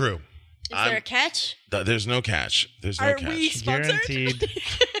to be true. Is there a catch? There's no catch. There's no Are catch. we sponsored? Guaranteed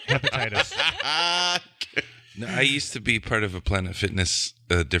hepatitis. No, I used to be part of a Planet Fitness,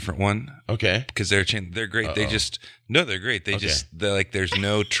 a different one, Okay. because they're great. Uh-oh. They just they're great. They Okay. they're like there's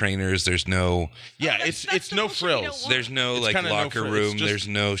no trainers, there's no Yeah, that's it's the no bullshit we don't frills. want. there's no It's like kinda no locker fr- it's room.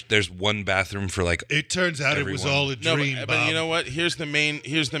 just- There's one bathroom for like It turns out it was Everyone. all a No, dream, but you know what? Here's the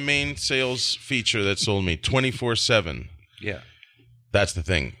main sales feature that sold me 24/7. yeah. That's the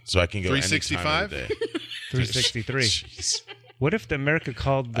thing. So I can go 365? any time of the day. 363. Jeez. What if America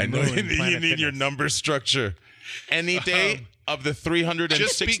called the I know moon you Planet need your Fitness? number structure. Any day of the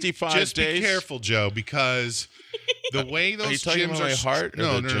 365 just days. be careful, Joe, because the way those Are you talking gyms about my heart or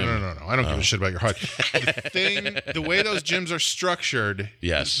no, the no, gym? no. I don't give Oh. a shit about your heart. The way those gyms are structured,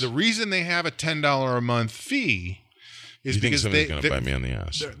 Yes. the reason they have a $10 a month fee is You think because somebody's going to bite me on the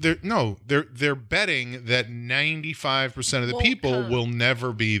ass? they're betting that 95% of the Won't people come. will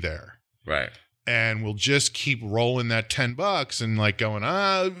never be there. Right. And we'll just keep rolling that $10 and like going,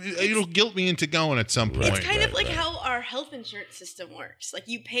 it'll guilt me into going at some point. It's kind of right, like right. how our health insurance system works. Like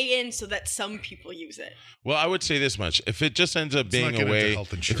you pay in so that some people use it. Well, I would say this much: if it just ends up not being get a into way, health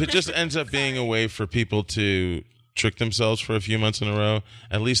if insurance. it just ends up being a way for people to trick themselves for a few months in a row,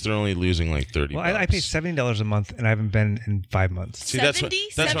 at least they're only losing like $30. Well, I pay $70 a month, and I haven't been in 5 months. See, that's what 70?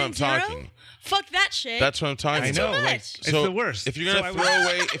 that's what I'm 70? talking. Fuck that shit. That's what I'm talking That's I about. know, too like, much. it's the worst. If you're So gonna I throw would-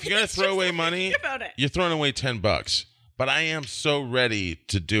 away, if you're gonna It's throw just away like, money, think about it. you're throwing away $10. But I am so ready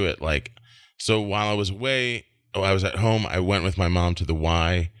to do it. Like, so while I was away, I was at home. I went with my mom to the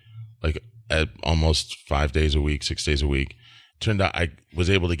Y, like at almost 5 days a week, 6 days a week. Turned out I was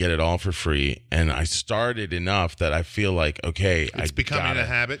able to get it all for free, and I started enough that I feel like okay, It's becoming a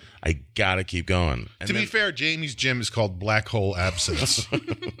habit. I gotta keep going. And To be then- fair, Jamie's gym is called Black Hole Absence.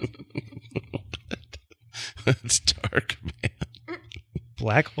 it's dark, man.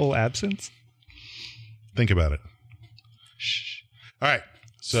 Black hole absence? Think about it. All right.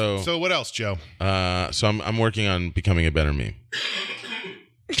 So, So what else, Joe? so I'm working on becoming a better me.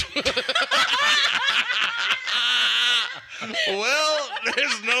 Well,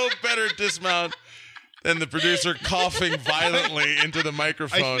 there's no better dismount than the producer coughing violently into the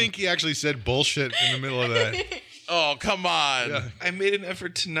microphone. I think he actually said bullshit in the middle of that. Oh, come on. I made an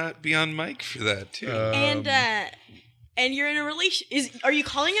effort to not be on mic for that too. And you're in a relationship. Are you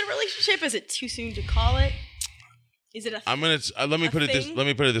calling it a relationship? Is it too soon to call it? Is it a? I'm gonna let me A put it this. thing? Let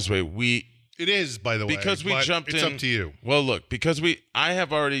me put it this way. It is, by the way. Because we but jumped it's in. up to you. Well, look, because I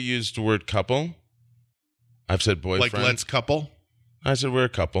have already used the word couple. I've said boyfriend. Like, let's couple. I said we're a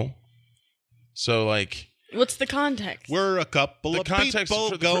couple. So like What's the context? We're a couple the of context people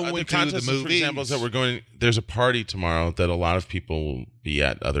for going the to the context, movies. for example, is that we're going. There's a party tomorrow that a lot of people will be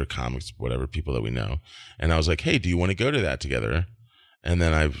at. Other comics, whatever people that we know. And I was like, hey, do you want to go to that together? And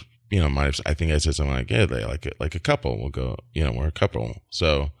then I think I said something like, yeah, they like a couple. We'll go. We're a couple.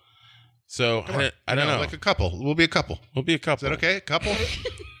 So Come on. I don't know. Like a couple. We'll be a couple. We'll be a couple. Is that okay? Couple?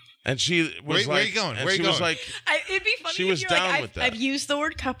 And she was Where like, are you going? and Where are she you was going? like, It'd be funny She if was you're down like, with that. I've used the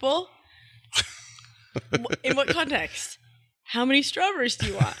word couple. In what context? How many strawberries do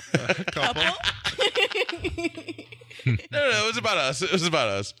you want? Couple? no, it was about us. It was about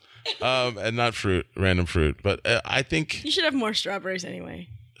us, and not fruit, random fruit. But I think You should have more strawberries anyway.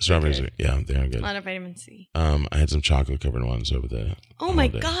 strawberries. good. Yeah, they're good. A lot of vitamin C. I had some chocolate covered ones over the. Oh my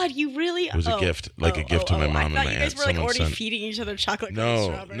holiday. God, you really? It was a gift, like a gift to my mom I and thought my you guys aunt. were like Someone already sent- feeding each other chocolate covered No,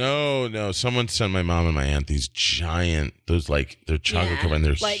 strawberries. no. Someone sent my mom and my aunt these giant. Those like they're chocolate Yeah, covered and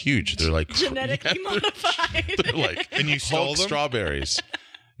they're like huge. They're like genetically yeah, modified. They're like And you stole Hulk them? strawberries.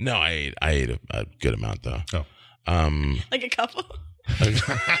 No, I ate a good amount though. Oh. Like a couple.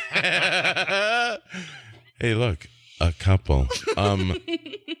 Hey, look, a couple.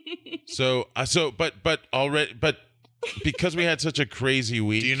 But because we had such a crazy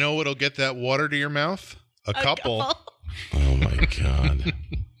week. Do you know what'll get that water to your mouth? A couple. Oh my god.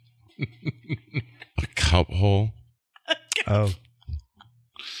 A cup hole. Oh,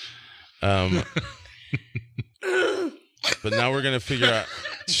 But now we're gonna figure out.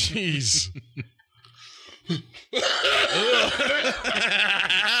 Jeez.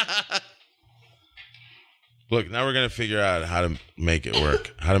 Look, now we're gonna figure out how to make it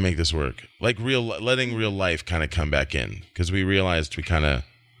work. How to make this work. Like letting real life kind of come back in because we realized we kind of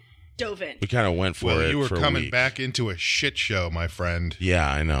Dove in. went for Well, it. you were for a coming week. back into a shit show, my friend. Yeah,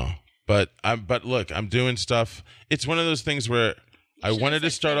 I know. But look, I'm doing stuff. It's one of those things where I should've wanted to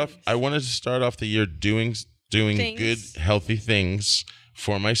said start off. things. I wanted to start off the year doing Things. good, healthy things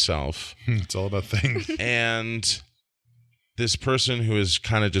for myself. It's all about things. And this person who has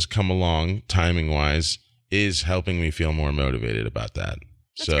kind of just come along, timing wise, is helping me feel more motivated about that.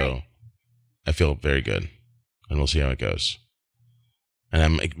 That's So great. I feel very good, and we'll see how it goes. And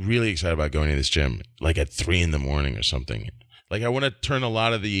I'm like, really excited about going to this gym, like at 3 a.m. or something. Like I want to turn a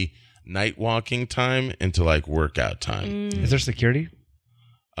lot of the night walking time into like workout time. Is there security?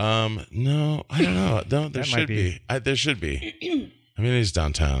 No, I don't know. No, there should be. There should be. I mean, it's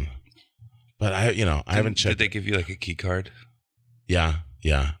downtown, but I haven't checked. Did they give you like a key card? Yeah.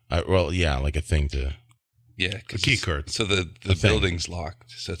 Like a thing to. Yeah, A key card. So the building's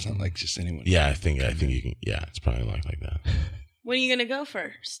locked, so it's not like just anyone. Yeah, I think you can. Yeah, it's probably locked like that. When are you gonna go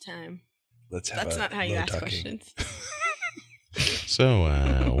first time? That's not how you ask questions. So,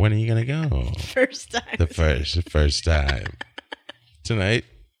 when are you gonna go? First time. The first time. Tonight.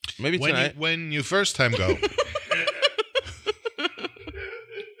 Maybe tonight. When you first time go.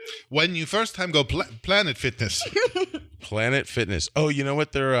 When you first time go Planet Fitness. Planet Fitness. Oh, you know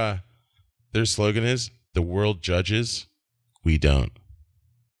what their slogan is? The world judges, we don't.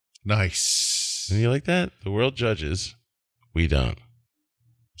 Nice. And you like that? The world judges, we don't.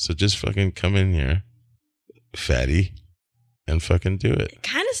 So just fucking come in here, fatty, and fucking do it.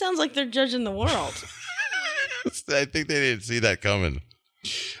 Kind of sounds like they're judging the world. I think they didn't see that coming.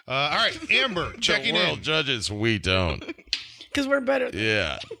 All right, Amber, checking the world in. judges, we don't. Because we're better.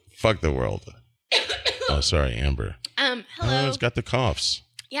 Yeah. Fuck the world. Oh, sorry, Amber. Hello. Oh, it's got the coughs.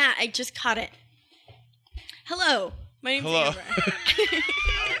 Yeah, I just caught it. Hello. My name's Hello. Amber.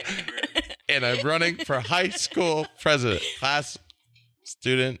 And I'm running for high school president. Class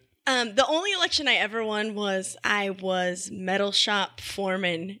student. The only election I ever won was I was metal shop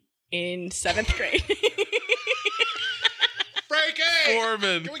foreman in 7th grade. Frankie!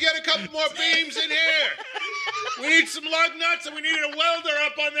 Foreman. Can we get a couple more beams in here? We need some lug nuts and we need a welder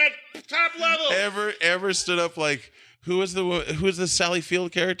up on that top level. Ever stood up like who was the Sally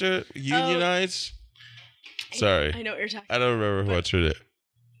Field character? Unionize? Sorry. I know what you're talking I don't remember what's her name.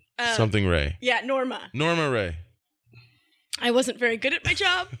 Something Ray. Yeah, Norma. Norma Ray. I wasn't very good at my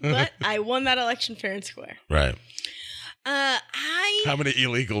job, but I won that election fair and square. Right. How many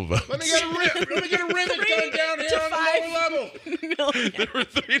illegal votes? Let me get a rivet gun down here on the lower level. Million. There were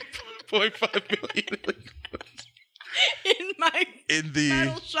 3.5 million illegal votes. In the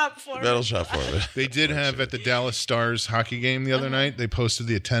metal shop foreman. They did have at the Dallas Stars hockey game the other night, they posted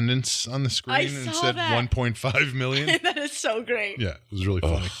the attendance on the screen I and saw said that. 1.5 million. That is so great. Yeah, it was really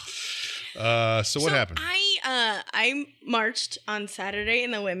funny. So what happened? I marched on Saturday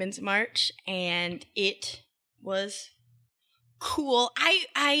in the Women's March, and it was cool.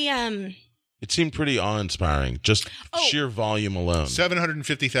 It seemed pretty awe-inspiring, just sheer volume alone.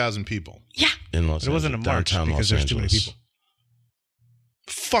 750,000 people. Yeah. In Los Angeles. It wasn't a march downtown because Los there's too many Angeles. people.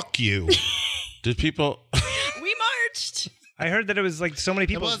 Fuck you. Did people? We marched. I heard that it was like so many It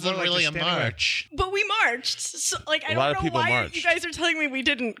people. wasn't more like really a just standing around. march. But we marched. So, like, I A lot don't of know people why marched. you guys are telling me we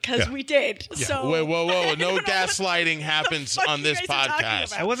didn't, because Yeah. we did. Yeah. So Wait, whoa. No I don't know gaslighting happens fuck on you this guys are talking podcast.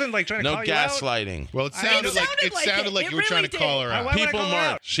 about. I wasn't like trying to No call you out. gaslighting. Well, it I sounded know. like It sounded like you were it trying to really call her did. out. Why would I People call her out?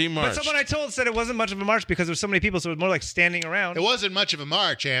 marched. She But marched. someone I told said it wasn't much of a march because there was so many people, so it was more like standing around. It wasn't much of a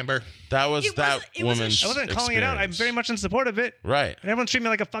march, Amber. That was It that was- it was a woman's sh- I wasn't calling it out. I'm experience. very much in support of it. Right. And everyone's treating me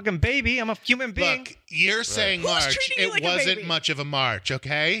like a fucking baby. I'm a human being. Look, you're saying Who's march. treating you It like a wasn't baby? much of a march,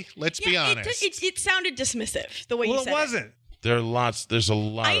 okay? Let's be honest. It sounded dismissive the way well, you it said wasn't. There's a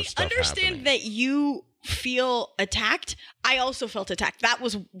lot I of stuff understand happening. that you feel attacked. I also felt attacked. That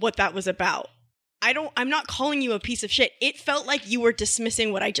was what that was about. I'm not calling you a piece of shit. It felt like you were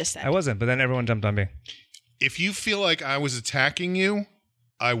dismissing what I just said. I wasn't, but then everyone jumped on me. If you feel like I was attacking you,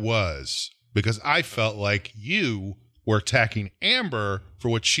 I was. Because I felt like you were attacking Amber for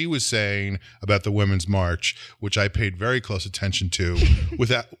what she was saying about the Women's March, which I paid very close attention to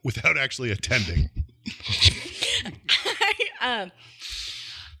without actually attending.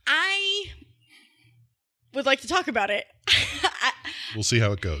 I would like to talk about it. We'll see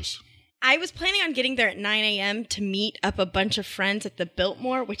how it goes. I was planning on getting there at 9 a.m. to meet up a bunch of friends at the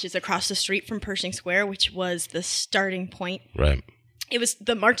Biltmore, which is across the street from Pershing Square, which was the starting point. Right. It was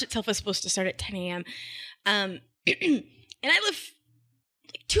the march itself was supposed to start at 10 a.m. And I live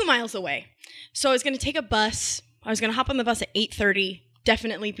like 2 miles away. So I was going to take a bus. I was going to hop on the bus at 8:30,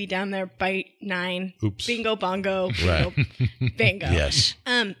 definitely be down there by 9. Oops. Bingo, bongo, Right. bingo. Yes.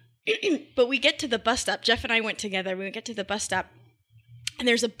 But we get to the bus stop. Jeff and I went together. We get to the bus stop, and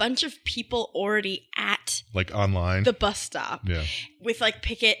there's a bunch of people already at Like online? the bus stop Yeah. with like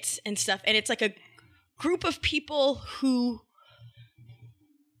pickets and stuff. And it's like a group of people who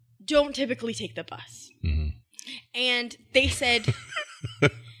don't typically take the bus. Mm-hmm. And they said,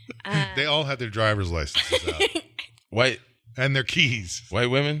 They all had their driver's licenses out. White And their keys.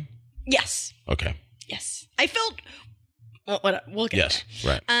 women? yes, Okay. yes. I felt, we'll get Yes.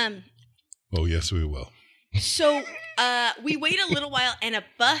 Right. there. Oh, yes, we will. So we wait a little while, and a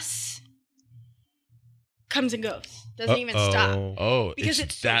bus comes and goes. Doesn't even stop. Oh, Because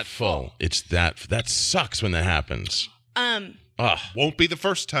it's it's so that full. It's that sucks when that happens. Won't be the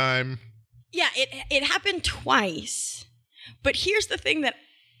first time. Yeah, it happened twice. But here's the thing that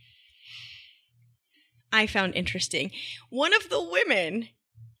I found interesting. One of the women,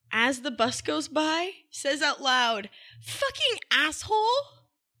 as the bus goes by, says out loud, "Fucking asshole."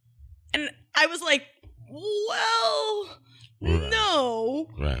 And I was like, well, no.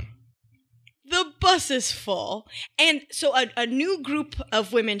 Right. The bus is full. And so a new group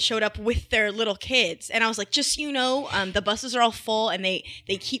of women showed up with their little kids. And I was like, just so you know, the buses are all full and they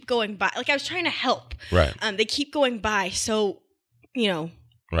keep going by. Like, I was trying to help. Right. They keep going by. So,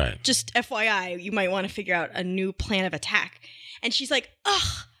 Right. just FYI, you might want to figure out a new plan of attack. And she's like,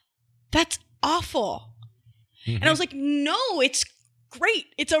 ugh, that's awful. Mm-hmm. And I was like, no, it's great.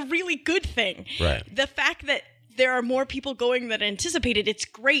 It's a really good thing. Right. The fact that there are more people going than anticipated, it's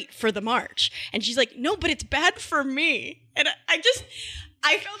great for the march. And she's like, no, but it's bad for me. And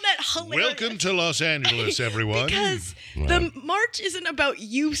I found that hilarious. Welcome to Los Angeles, everyone. Because the march isn't about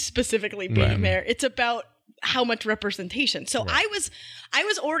you specifically being there. It's about how much representation. So I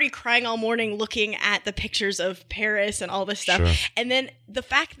was already crying all morning looking at the pictures of Paris and all this stuff. Sure. And then the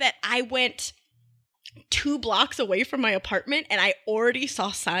fact that I went 2 blocks away from my apartment and I already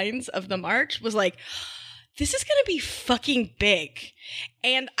saw signs of the march was like, this is going to be fucking big.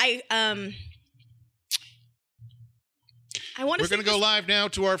 And I want to We're going to go live now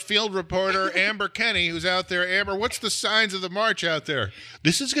to our field reporter, Amber Kenny, who's out there. Amber, what's the signs of the march out there?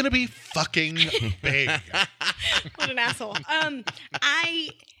 This is going to be fucking big. What an asshole. I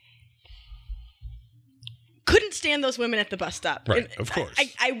couldn't stand those women at the bus stop. Right, And of course.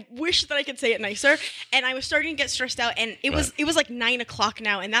 I wish that I could say it nicer. And I was starting to get stressed out. And it was like 9:00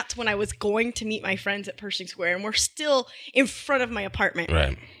 now. And that's when I was going to meet my friends at Pershing Square. And we're still in front of my apartment.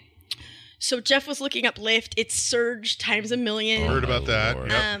 Right. So Jeff was looking up Lyft. It's surge times a million. Heard about that.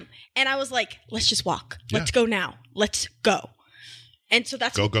 Lord. Yep. And I was like, let's just walk. Yeah. Let's go now. Let's go. And so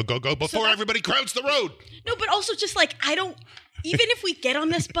that's Go before everybody crowds the road. No, but also just like, even if we get on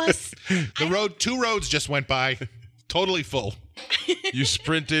this bus, Two roads just went by, totally full. You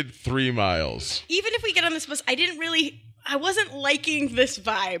sprinted 3 miles. even if we get on this bus, I wasn't liking this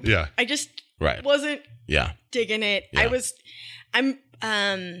vibe. Yeah. I just Right. wasn't Yeah. digging it. Yeah.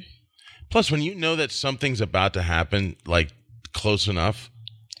 Plus, when you know that something's about to happen, like close enough,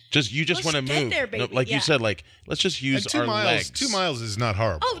 you just Let's want to get move. there, baby. Like Yeah. you said, like let's just use And 2 our miles. legs. 2 miles is not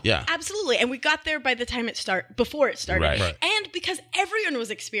horrible. Oh, Yeah. absolutely. And we got there by the time before it started. Right. And because everyone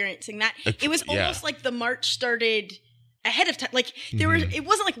was experiencing that, it was Yeah. almost like the march started ahead of time. Like it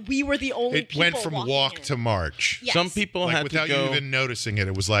wasn't like we were the only It people went from walking walk in. to march. Yes. Some people Like had without to go. you even noticing it.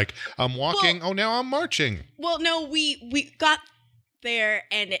 It was like, I'm walking. Well- now I'm marching. Well, no, we got there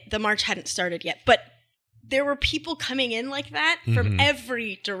and the march hadn't started yet, but there were people coming in like that from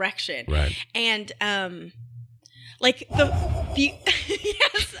every direction. Right. And like the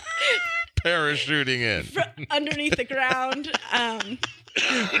yes, Parachuting in. underneath the ground.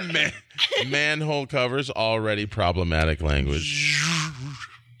 Manhole covers, already problematic language.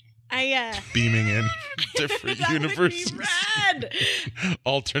 Beaming in. Different that universes. would be rad.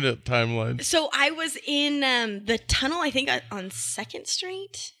 Alternate timelines. So I was in the tunnel, I think on 2nd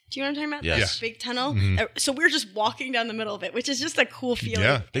Street. Do you know what I'm talking about? Yes. That big tunnel. So we're just walking down the middle of it, which is just a cool feeling.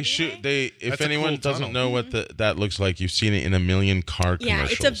 Yeah. They shoot. If That's a anyone cool doesn't tunnel. know what that looks like, you've seen it in a million car Yeah,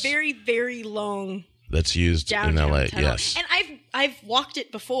 commercials. it's a very, very long that's used downtown in LA. tunnel. Yes. And I've walked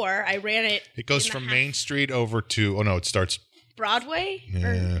it before. I ran it. It goes in the from half- Main Street over to, it starts. Broadway. Yeah,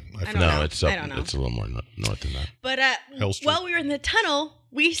 Or- I I don't No, know. it's up. I don't know. It's a little more north than that. But Hill Street. while we were in the tunnel,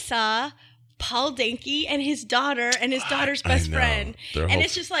 we saw Paul Danke and his daughter and his daughter's best I know. friend, Their and whole-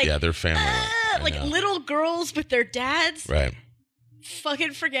 it's just like their family. I like know. little girls with their dads. Right.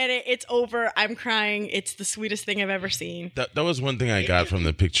 Fucking forget it. It's over. I'm crying. It's the sweetest thing I've ever seen. That was one thing I got from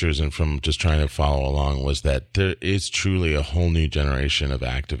the pictures and from just trying to follow along was that there is truly a whole new generation of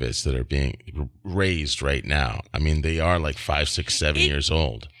activists that are being raised right now. I mean, they are like 5, 6, 7 years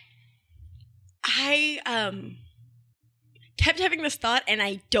old. I kept having this thought, and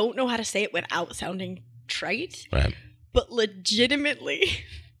I don't know how to say it without sounding trite, Right. but legitimately,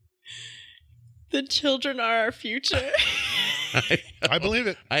 the children are our future. I believe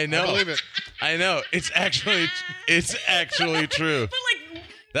it. I know. I believe it. I know. It's actually true. But like,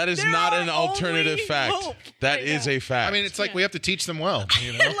 That is they're not our an alternative only fact. hope That right is now. a fact. I mean, it's like we have to teach them well.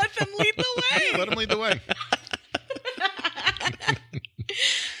 You know? let them lead the way. Let them lead the way.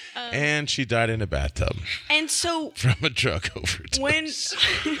 and she died in a bathtub And so from a drug overdose. when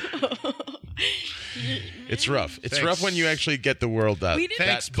It's rough. It's Thanks. rough when you actually get the world that. We didn't-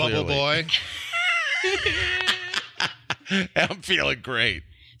 Thanks, that Bubble clearly. Boy. I'm feeling great.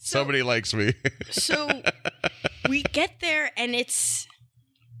 Somebody likes me. So we get there, and it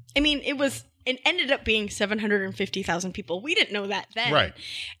ended up being 750,000 people. We didn't know that then. Right.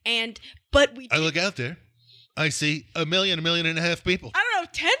 But we I look out there. I see 1.5 million people. I don't know,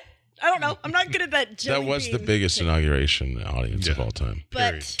 10? I don't know. I'm not good at that That jelly was the bean biggest thing. inauguration audience of Yeah. all time.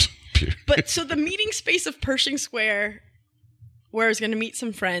 But Period. But so the meeting space of Pershing Square, where I was going to meet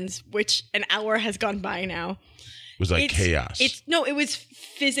some friends, which an hour has gone by now. It was like It's- chaos. It was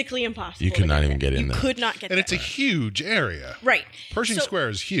physically impossible. You could to not get even there. get in You there. could not get And there. it's a huge area. Right. Pershing So- Square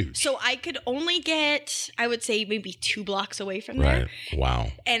is huge. So I could only get, I would say, maybe 2 blocks away from right. there.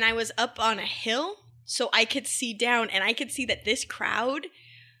 Wow. And I was up on a hill, so I could see down, and I could see that this crowd,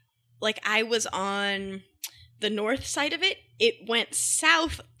 like I was on the north side of it, it went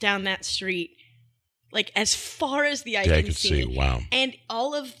south down that street, like as far as the eye Yeah, I can could see. see. Wow. And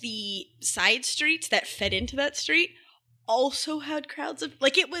all of the side streets that fed into that street also had crowds of,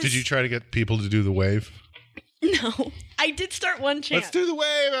 like it was. Did you try to get people to do the wave? No, I did start one chant. Let's do the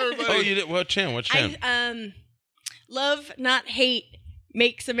wave, everybody. Oh, you did what chant? What chant? Love, not hate,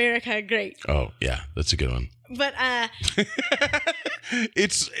 makes America great. Oh, yeah, that's a good one. But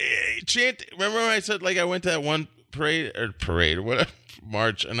It's chant. Remember when I said like I went to that one parade or whatever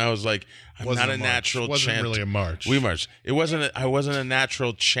march, and I was like, I'm Wasn't not a march. natural Wasn't chanter. really a march. We marched. It wasn't. I wasn't a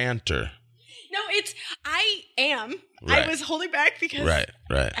natural chanter. no, I am. Right. I was holding back because Right.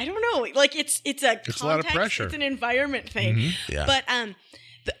 Right. I don't know. Like it's a It's a lot of context, pressure. It's an environment thing. Mhm. Yeah. But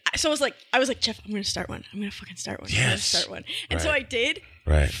so I was like, Jeff, I'm gonna start one. I'm gonna fucking start one. I'm gonna Yes. start one. And so Right. I did.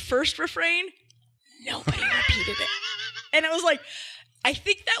 Right. First refrain, nobody repeated it. And I was like, I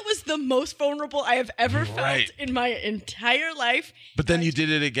think that was the most vulnerable I have ever felt Right. in my entire life. But then you did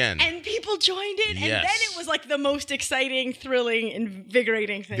it again. And people joined in. And Yes. then it was like the most exciting, thrilling,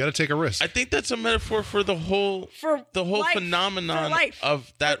 invigorating thing. You got to take a risk. I think that's a metaphor for the whole For life. phenomenon For life.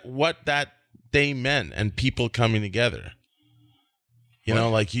 of that what that day meant and people coming together. You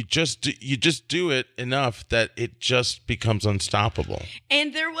know, like you just do it enough that it just becomes unstoppable.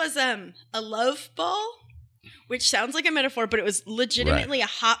 And there was a love ball, which sounds like a metaphor, but it was legitimately a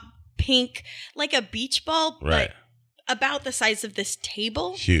hot pink, like a beach ball, Right. but about the size of this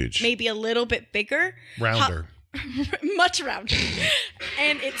table. Huge. Maybe a little bit bigger. Rounder. Much rounder.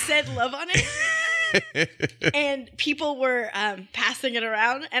 And it said love on it. And people were passing it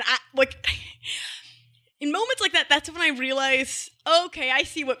around. And I, like, in moments like that, that's when I realize, okay, I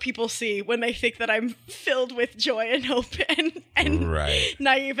see what people see when they think that I'm filled with joy and hope and Right.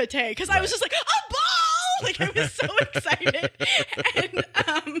 naivete. Because I was just like, a ball! Like, I was so excited.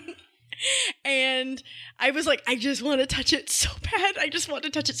 And I was like, I just want to touch it so bad. I just want to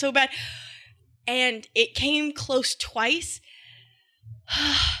touch it so bad. And it came close twice.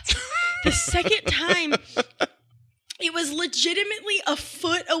 The second time, it was legitimately a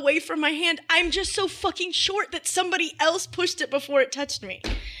foot away from my hand. I'm just so fucking short that somebody else pushed it before it touched me.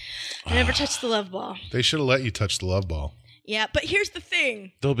 I never touched the love ball. They should have let you touch the love ball. Yeah, but here's the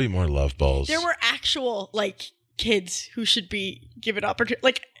thing. There'll be more love balls. There were actual, like, kids who should be given opportunity.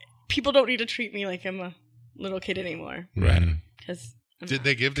 Like, people don't need to treat me like I'm a little kid anymore. Right. Because Did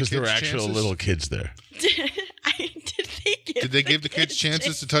they give the Because kids there were actual chances? little kids there. Did they give the kids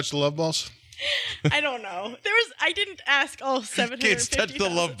chances to touch the love balls? I don't know. I didn't ask all 750. Kids, touch the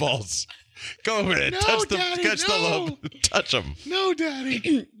love balls. Go over there. No, touch Daddy, the no. love. Touch them. No,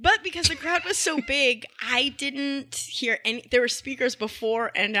 Daddy. But because the crowd was so big, I didn't hear any. There were speakers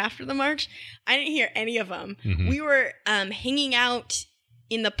before and after the march. I didn't hear any of them. Mhm. We were hanging out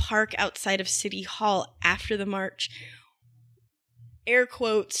in the park outside of City Hall after the march, air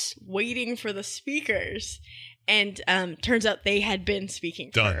quotes, waiting for the speakers. And turns out they had been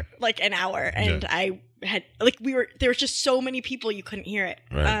speaking Done. for like an hour. And I had, like, there was just so many people you couldn't hear it.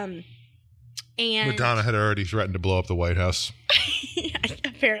 Right. And Madonna had already threatened to blow up the White House. yeah,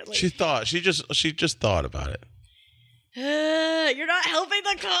 apparently. She just thought about it. You're not helping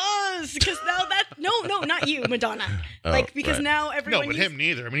the cause because now no, not you, Madonna. Oh, Like, because right. now everyone. No, but him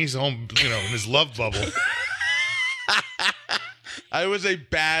neither. I mean, he's home, in his love bubble. I was a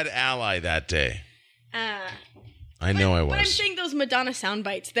bad ally that day. But I know I But I'm was. saying those Madonna sound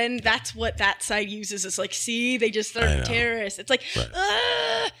bites. Then that's what that side uses. It's like, see, they just I know. are terrorists. It's like,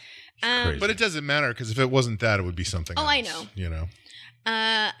 Right. Crazy. But it doesn't matter because if it wasn't that, it would be something Oh, else. I know. You know?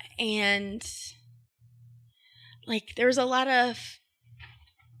 and like there was a lot of.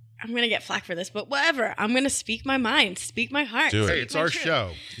 I'm gonna get flack for this, but whatever. I'm gonna speak my mind, speak my heart. Do it. speak Hey, it's my our truth.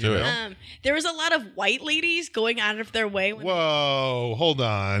 show. Do it. There was a lot of white ladies going out of their way Whoa, hold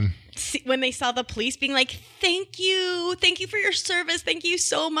on. when they saw the police being like, thank you for your service, thank you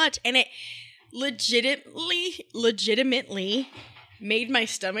so much. And it legitimately made my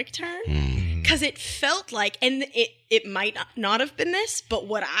stomach turn, because it felt like, and it might not have been this, but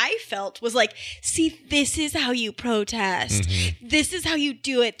what I felt was like, see, this is how you protest. This is how you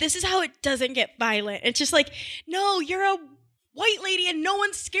do it. This is how it doesn't get violent. It's just like, no, you're a white lady and no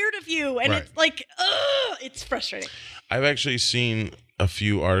one's scared of you. And Right. it's like, ugh, it's frustrating. I've actually seen a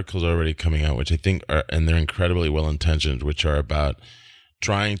few articles already coming out, which I think are, and they're incredibly well intentioned, which are about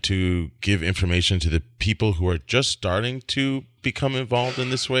trying to give information to the people who are just starting to become involved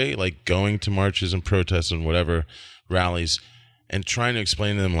in this way, like going to marches and protests and whatever rallies, and trying to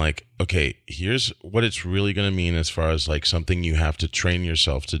explain to them, like, okay, here's what it's really going to mean as far as like something you have to train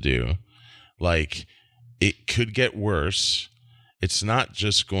yourself to do. Like, it could get worse. It's not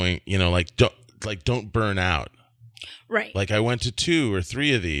just going, don't burn out. Right. Like, I went to 2 or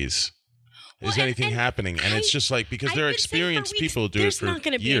 3 of these. Is Well, anything and happening? And it's just like, because I've they're been saying for experienced weeks, people do it there's for not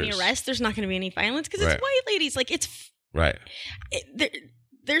going to be years. any arrests. There's not going to be any violence because Right. it's white ladies. Like, Right.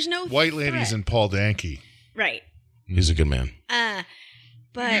 there's no White ladies threat. and Paul Danke. Right. He's a good man.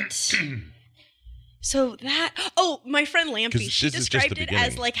 But so that my friend Lampy, 'Cause she this is just the described it as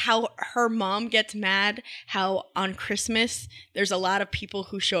beginning. like how her mom gets mad how on Christmas there's a lot of people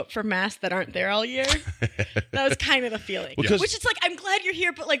who show up for mass that aren't there all year. That was kind of the feeling. Well, 'cause- Which is like, I'm glad you're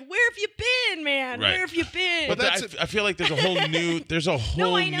here, but like, where have you been, man? Right. Where have you been? But I feel like there's a whole new,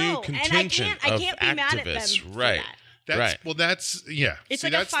 no, I new know. contingent And I of can't be mad at them activists. for Right. that. Right. Well, that's yeah. It's See,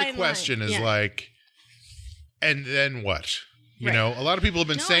 like a that's the fine question. line. Is Yeah. like, and then what? You Right. know, a lot of people have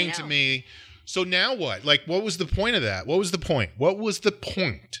been No, I saying to know. me, "So now what? Like, what was the point of that? What was the point? What was the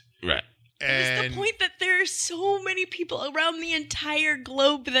point?" Right. It's And the point that there are so many people around the entire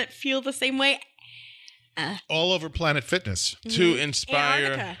globe that feel the same way. all over Planet Fitness. To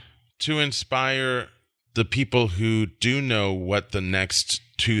inspire, Antarctica. the people who do know what the next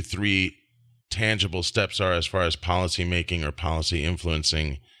 2-3 tangible steps are as far as policy making or policy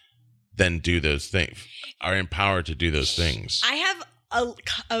influencing, then do those things, are empowered to do those things. I have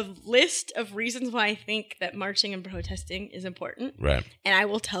a list of reasons why I think that marching and protesting is important, Right. and I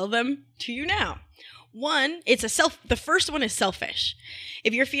will tell them to you now. One, the first one is selfish.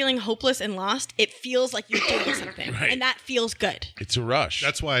 If you're feeling hopeless and lost, it feels like you're doing something, Right. and that feels good It's a rush.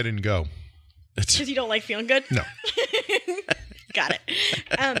 That's why I didn't go. because you don't like feeling good. No. Got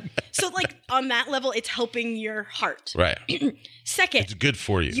it. So, like, on that level, it's helping your heart. right. Second, It's good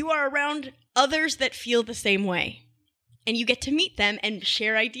for you. you are around others that feel the same way, and you get to meet them and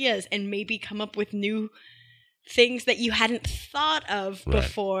share ideas and maybe come up with new things that you hadn't thought of Right.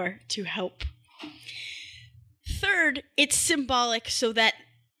 before to help. Third, it's symbolic so that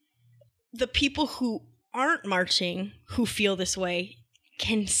the people who aren't marching, who feel this way,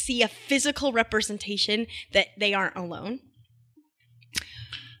 can see a physical representation that they aren't alone.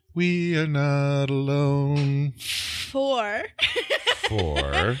 We are not alone. 4,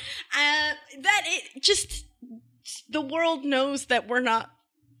 For that it just, the world knows that we're not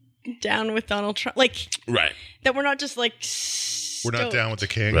down with Donald Trump. Like, right. that we're not just like We're not stoked. down with the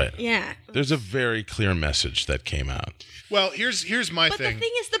king. Right. Yeah. There's a very clear message that came out. Well, here's my But thing. the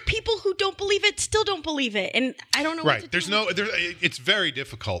thing is, the people who don't believe it still don't believe it. And I don't know what to Right. There's do. no. It's very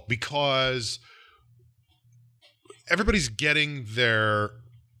difficult because everybody's getting their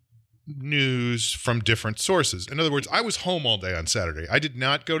news from different sources. In other words, I was home all day on Saturday. I did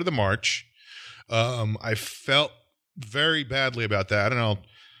not go to the march. I felt very badly about that, and I'll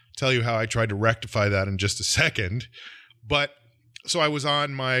tell you how I tried to rectify that in just a second. But so I was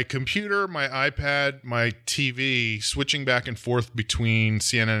on my computer, my iPad, my TV, switching back and forth between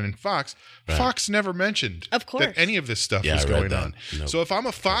CNN and Fox. Right. Fox never mentioned Of course. that any of this stuff Yeah, was I read going that. on. No So if I'm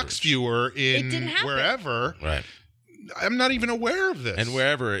a Fox coverage. viewer It in didn't happen. wherever, Right. I'm not even aware of this. And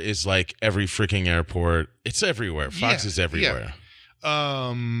wherever is like every freaking airport. It's everywhere. Fox Yeah, is everywhere.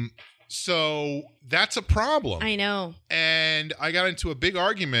 So that's a problem. I know. And I got into a big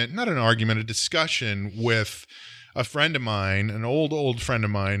argument, not an argument, a discussion with a friend of mine, an old friend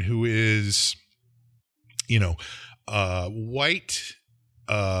of mine who is, white,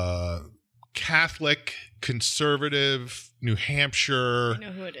 Catholic, conservative, New Hampshire, I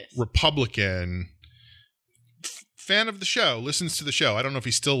know who it is. Republican, fan of the show, listens to the show. I don't know if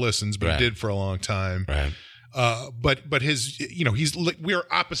he still listens, but Right. he did for a long time. Right. But his, we're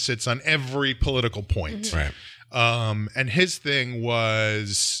opposites on every political point. Right. And his thing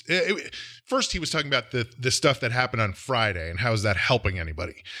was first he was talking about the stuff that happened on Friday and how is that helping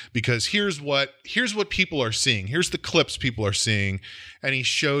anybody? Because here's what people are seeing. Here's the clips people are seeing, and he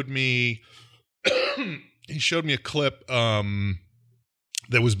showed me a clip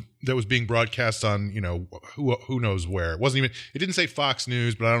that was being broadcast on, you know, who knows where. It didn't say Fox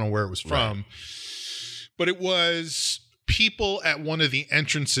News, but I don't know where it was from. Right. But it was people at one of the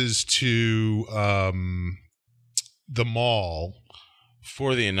entrances to the mall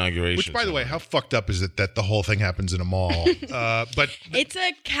for the inauguration. Which, by the way, how fucked up is it that the whole thing happens in a mall? But it's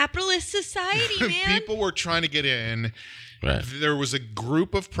a capitalist society, man. People were trying to get in. Right. There was a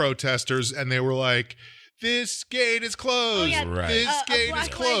group of protesters, and they were like, "This gate is closed. Oh, yeah. Right. This gate Black is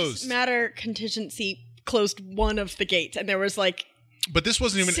closed." Lives Matter contingency closed one of the gates, and there was like. But this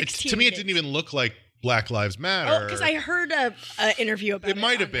wasn't even. To me, it didn't even look like Black Lives Matter. Oh, because I heard a interview about it. It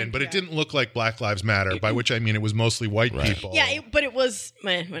might have been, but it didn't look like Black Lives Matter, by which I mean it was mostly white people. Yeah, but it was.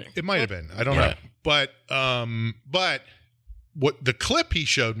 It might have been. I don't know. But what the clip he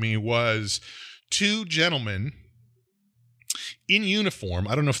showed me was two gentlemen in uniform.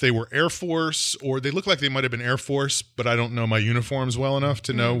 I don't know if they were Air Force or they looked like they might have been Air Force, but I don't know my uniforms well enough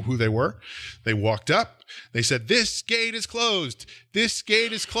to know who they were. They walked up. They said, "This gate is closed. This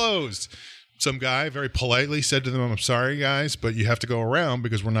gate is closed." Some guy very politely said to them, "I'm sorry, guys, but you have to go around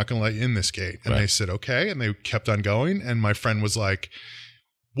because we're not going to let you in this gate." And they said, "Okay." And they kept on going. And my friend was like,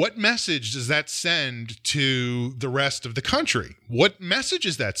 "What message does that send to the rest of the country? What message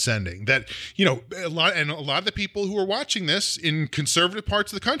is that sending? That, you know, a lot of the people who are watching this in conservative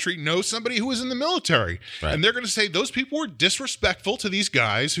parts of the country know somebody who is in the military. Right. And they're going to say those people were disrespectful to these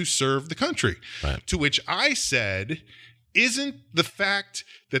guys who served the country." Right. To which I said, "Isn't the fact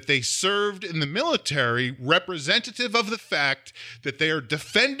that they served in the military representative of the fact that they are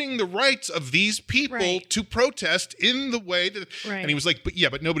defending the rights of these people to protest in the way that..." And he was like,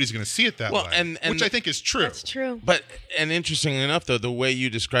 but nobody's going to see it that way. And which I think is true. That's true. But, and interestingly enough, though, the way you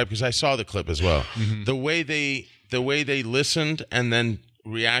described, because I saw the clip as well, the way they listened and then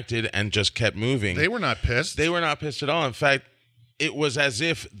reacted and just kept moving. They were not pissed. They were not pissed at all. In fact, it was as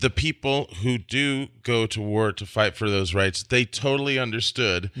if the people who do go to war to fight for those rights, they totally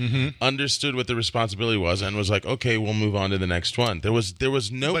understood what the responsibility was, and was like, "Okay, we'll move on to the next one." There was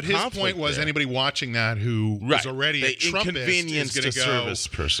no. But his point was, anybody watching that who was already a Trumpist inconvenience is going to go, service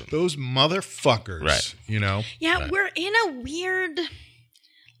person. Those motherfuckers, right? You know. Yeah, we're in a weird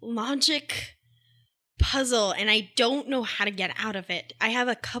logic puzzle, and I don't know how to get out of it. I have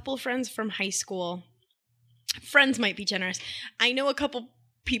a couple friends from high school. Friends might be generous. I know a couple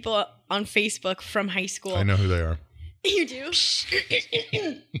people on Facebook from high school. I know who they are. You do?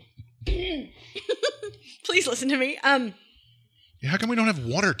 Please listen to me. How come we don't have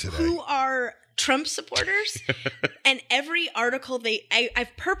water today? Who are Trump supporters? And every article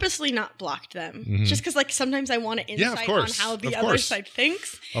I've purposely not blocked them, just because like sometimes I want to insight on how the other side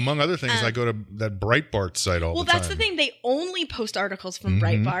thinks. Among other things, I go to that Breitbart site all the time. Well, that's the thing. They only post articles from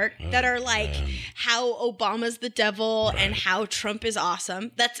Breitbart that are like how Obama's the devil and how Trump is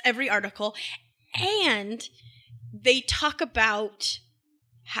awesome. That's every article. And they talk about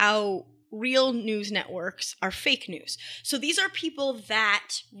how real news networks are fake news. So these are people that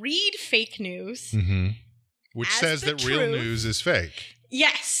read fake news. Which says that real news is fake.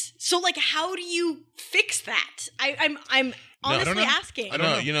 Yes. So, like, how do you fix that? I'm honestly asking. I don't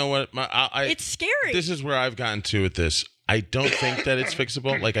know. You know what? It's scary. This is where I've gotten to with this. I don't think that it's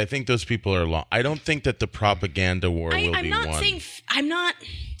fixable. Like, I think those people are lost. I don't think that the propaganda war will be won. No,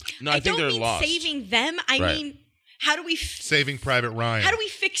 I think they're lost. Saving them. I mean, how do we... Saving Private Ryan. How do we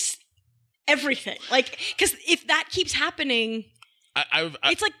fix everything? Like, because if that keeps happening,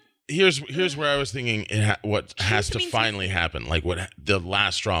 it's like... Here's where I was thinking what has to finally happen. Like what the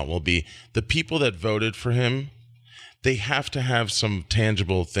last straw will be. The people that voted for him, they have to have some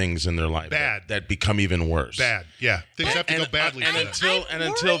tangible things in their life that become even worse. Bad, yeah. Things have to go badly.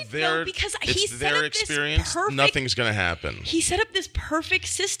 Until their experience, nothing's going to happen. He set up this perfect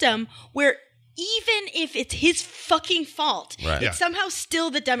system where even if it's his fucking fault, it's somehow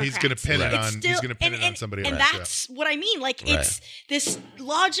still the Democrats. He's going to pin it on. He's going to pin it on somebody else. And that's what I mean. Like it's this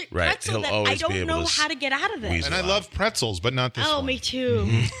logic pretzel that I don't know how to get out of this. And I love pretzels, but not this one. Oh, me too.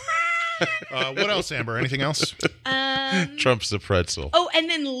 What else, Amber? Anything else? Trump's the pretzel. Oh, and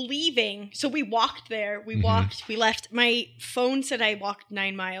then leaving. So we walked there. We walked. We left. My phone said I walked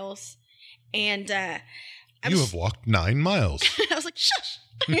 9 miles, and you have walked 9 miles. I was like, shush.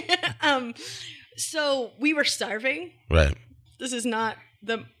 So we were starving. Right. This is not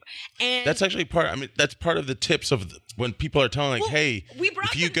And That's actually part. I mean, that's part of the tips of when people are telling like, Well, "Hey, we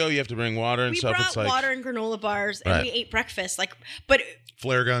brought if you them- go, you have to bring water and we stuff." brought It's like, water and granola bars, and Right. we ate breakfast. But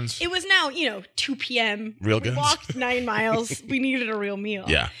Flare guns. it was now 2 p.m. Real We guns. walked 9 miles. We needed a real meal.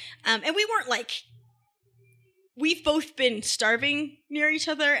 yeah, And we weren't like. We've both been starving near each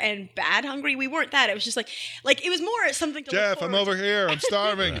other and bad hungry. We weren't that. It was just like it was more something to look Jeff, I'm forward over here. I'm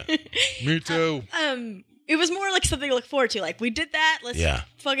starving. Me too. It was more like something to look forward to. Like, we did that. Let's Yeah.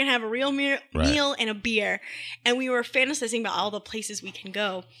 fucking have a real Right. meal and a beer. And we were fantasizing about all the places we can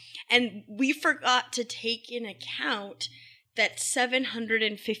go. And we forgot to take in account that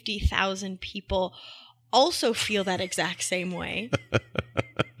 750,000 people also feel that exact same way.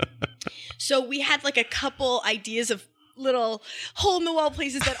 So we had like a couple ideas of little hole-in-the-wall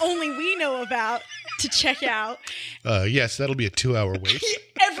places that only we know about to check out. Yes, that'll be a 2-hour wait.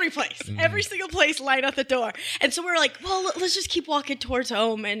 Every place, every single place lined out the door. And so we're like, well, let's just keep walking towards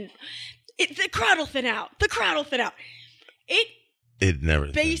home and the crowd will thin out. The crowd will thin out. It it never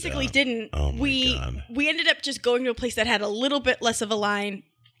basically didn't. Oh my God. We ended up just going to a place that had a little bit less of a line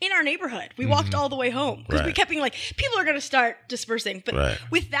in our neighborhood. We walked all the way home because we Right. kept being like, people are going to start dispersing. But Right.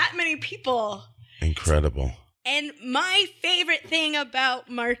 with that many people, Incredible. and my favorite thing about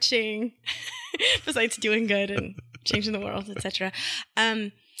marching, besides doing good and changing the world, etc.,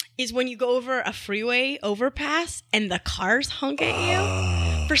 is when you go over a freeway overpass and the cars honk at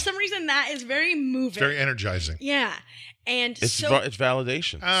you. For some reason, that is very moving. It's very energizing. Yeah. And It's so it's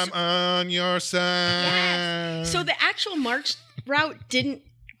validation. I'm on your side. yes. So the actual march route didn't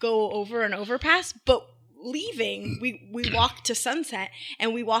go over an overpass, but leaving, we walked to Sunset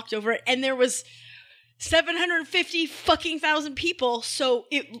and we walked over it, and there was 750 fucking thousand people. So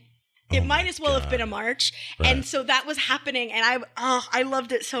it might as well have been a march. Right. And so that was happening, and I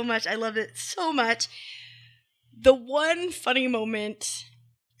loved it so much. I loved it so much. The one funny moment.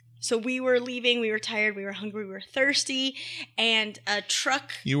 So we were leaving, we were tired, we were hungry, we were thirsty, and a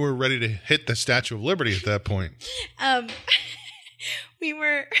truck You were ready to hit the Statue of Liberty at that point. we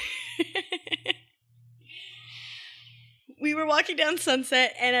were we were walking down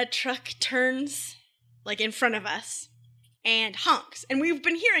Sunset, and a truck turns like in front of us and honks, and we've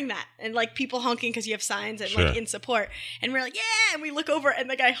been hearing that, and like people honking because you have signs and Sure. like in support, and we're like, yeah, and we look over, and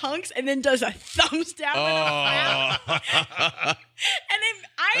the guy honks and then does a thumbs down and a Oh. frown. And then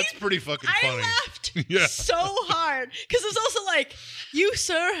That's pretty fucking I funny. laughed Yeah. so hard because it's also like, you,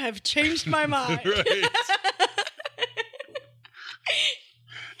 sir, have changed my mind. Right.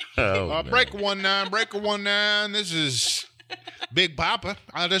 Oh, man. Breaker 19. This is Big Papa.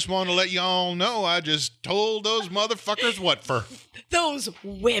 I just want to let y'all know I just told those motherfuckers what for. Those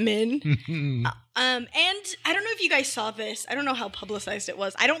women. And I don't know if you guys saw this. I don't know how publicized it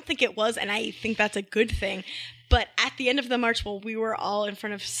was. I don't think it was, and I think that's a good thing. But at the end of the march, while we were all in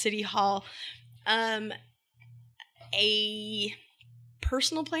front of City Hall, a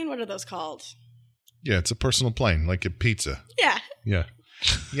personal plane, what are those called? Yeah, it's a personal plane, like a pizza. Yeah. Yeah.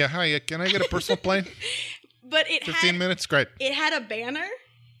 Yeah, hi, can I get a personal plane? But it 15 minutes? Great. It had a banner,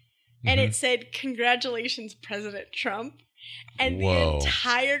 and it said, "Congratulations, President Trump." And Whoa. the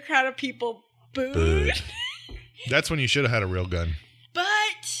entire crowd of people booed. Booed. That's when you should have had a real gun.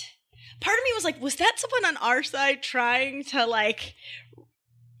 But part of me was like, was that someone on our side trying to like...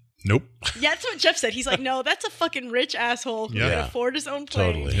 Nope. Yeah, that's what Jeff said. He's like, no, that's a fucking rich asshole who Yeah. could afford his own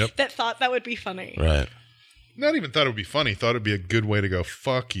plane Totally. Yep. that thought that would be funny. Right. Not even thought it would be funny. Thought it'd be a good way to go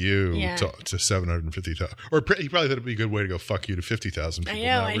fuck you Yeah. to 750,000. Or he probably thought it'd be a good way to go fuck you to 50,000 people.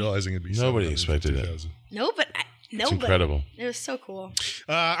 know, Not I- realizing it'd be Nobody expected it. 750,000. No, but It's incredible. It was so cool.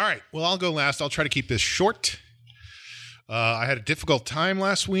 All right. Well, I'll go last. I'll try to keep this short. I had a difficult time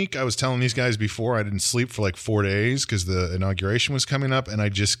last week. I was telling these guys before I didn't sleep for like 4 days because the inauguration was coming up, and I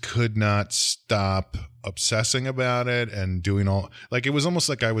just could not stop obsessing about it and doing all like it was almost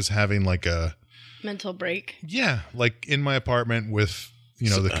like I was having like a Mental break. like in my apartment with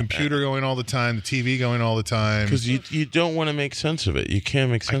the computer going all the time, the TV going all the time. Because you don't want to make sense of it. You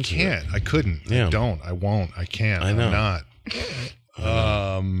can't make I sense of it. can't. I couldn't. Yeah. I don't. I won't. I can't. I know. I'm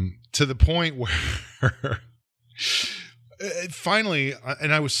not. To the point where finally,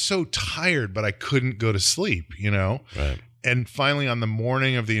 and I was so tired, but I couldn't go to sleep, Right. And finally, on the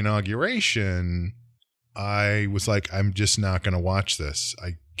morning of the inauguration, I was like, I'm just not going to watch this.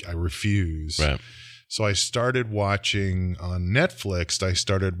 I refuse. Right. So I started watching on Netflix. I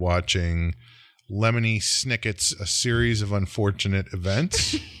started watching Lemony Snicket's A Series of Unfortunate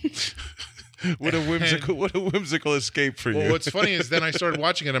Events. What a whimsical escape for you. Well, what's funny is then I started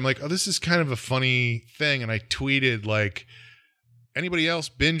watching it. I'm like, oh, this is kind of a funny thing. And I tweeted like, Anybody else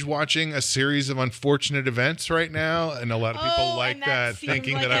binge watching a series of unfortunate events right now? And a lot of people like and that that, seemed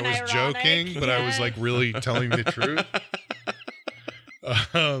thinking like that I an was ironic, joking, but I was like really telling the truth.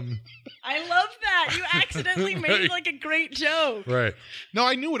 I love that. You accidentally made Right. like a great joke. Right. No,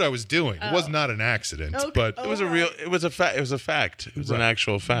 I knew what I was doing. It was not an accident, Okay. but It was it was a fact. It was a fact. It was an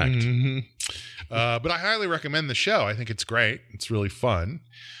actual fact. Mhm. But I highly recommend the show. I think it's great. It's really fun.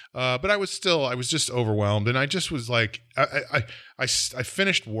 But I was just overwhelmed, and I just was like, I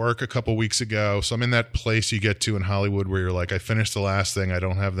finished work a couple weeks ago, so I'm in that place you get to in Hollywood where you're like, I finished the last thing, I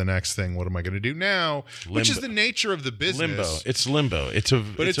don't have the next thing. What am I going to do now? Which is Limbo. the nature of the business. Limbo. It's limbo.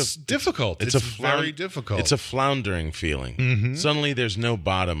 It's difficult. It's very difficult. It's a floundering feeling. Mhm. Suddenly, there's no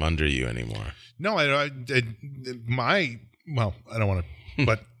bottom under you anymore. No, I don't want to,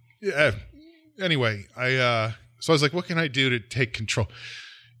 but yeah. Anyway, so I was like, what can I do to take control?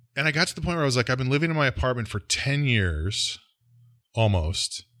 And I got to the point where I was like, I've been living in my apartment for 10 years,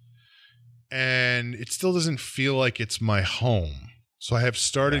 almost, and it still doesn't feel like it's my home. So I have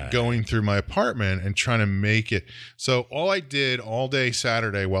started going through my apartment and trying to make it. So all I did all day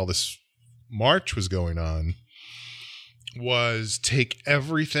Saturday while this march was going on was take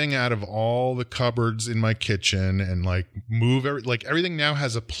everything out of all the cupboards in my kitchen and like move everything now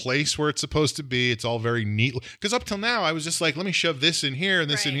has a place where it's supposed to be. It's all very neat. Because up till now I was just like, let me shove this in here and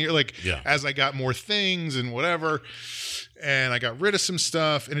this in here. Like as I got more things and whatever. And I got rid of some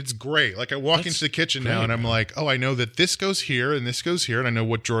stuff and it's great. Like I walk into the kitchen now and I'm like, oh, I know that this goes here and this goes here. And I know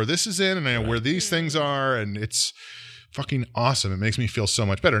what drawer this is in and I know where these things are. And it's fucking awesome. It makes me feel so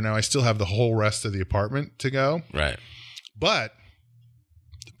much better. Now I still have the whole rest of the apartment to go. Right. But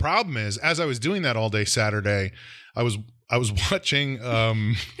the problem is, as I was doing that all day Saturday, I was watching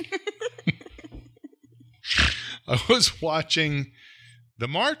I was watching the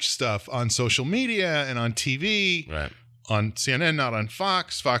march stuff on social media and on TV, Right. on CNN, not on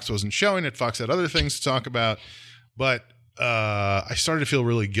Fox. Fox wasn't showing it. Fox had other things to talk about. But I started to feel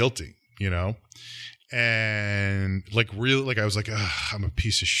really guilty, and like I was like, I'm a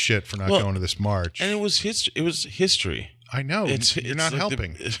piece of shit for not going to this march. And it was history. I know. You're not like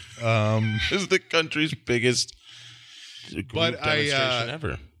helping. This is the country's biggest But demonstration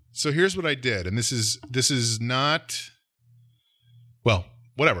ever. So here's what I did, and this is not, well,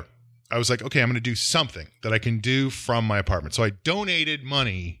 whatever. I was like, okay, I'm going to do something that I can do from my apartment. So I donated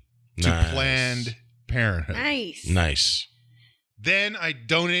money to Nice. Planned Parenthood. Nice. Then I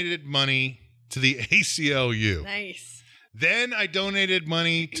donated money to the ACLU. Nice. Then I donated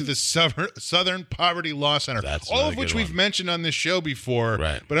money to the Southern Poverty Law Center. That's all another of which good we've one. mentioned on this show before.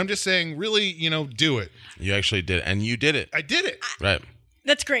 Right. But I'm just saying, really, do it. You actually did, and you did it. I did it. Right.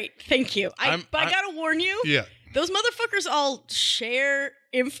 That's great. Thank you. But I gotta warn you. Yeah. Those motherfuckers all share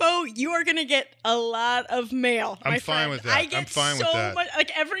info. You are gonna get a lot of mail. I'm my fine friend. with that. I get I'm fine with so that. much.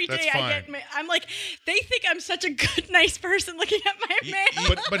 Like every That's day, I fine. get. I'm like, they think I'm such a good, nice person looking at my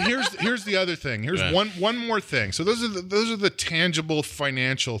mail. But here's the other thing. Here's Right. one more thing. So those are the tangible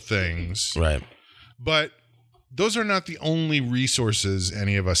financial things. Right. But those are not the only resources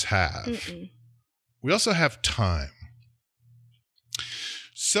any of us have. We also have time.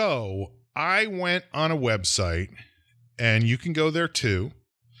 So I went on a website, and you can go there too.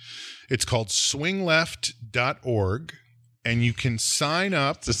 It's called swingleft.org, and you can sign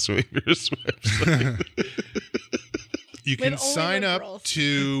up. The swingers website. You can With only sign up liberals.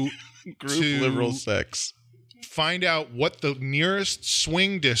 to Group to liberal sex. find out what the nearest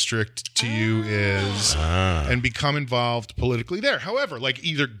swing district to you is and become involved politically there. However, like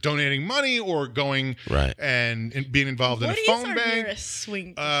either donating money or going Right. and being involved in What a is phone our bank. nearest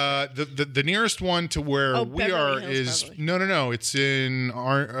swing? The nearest one to where Oh, we Beverly are Hills, is probably. no. It's in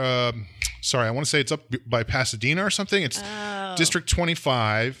our. Sorry, I want to say it's up by Pasadena or something. It's Oh. District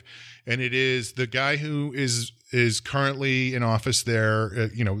 25, and it is the guy who is currently in office there.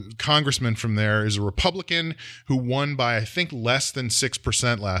 Congressman from there is a Republican who won by I think less than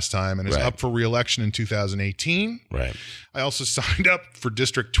 6% last time, and is Right. up for re-election in 2018. Right. I also signed up for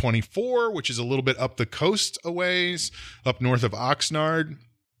District 24, which is a little bit up the coast a ways, up north of Oxnard.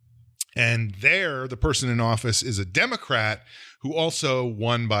 And there, the person in office is a Democrat who also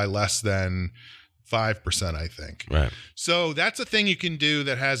won by less than 5%, I think. Right. So that's a thing you can do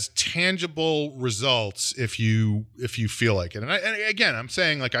that has tangible results if you feel like it. And again, I'm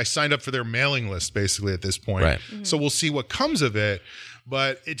saying like I signed up for their mailing list basically at this point. Right. So we'll see what comes of it.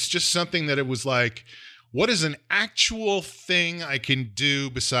 But it's just something that it was like, what is an actual thing I can do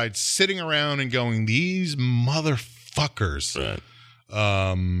besides sitting around and going, these motherfuckers? Right.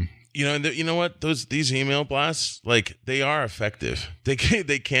 Um, You know what? These email blasts, like they are effective. They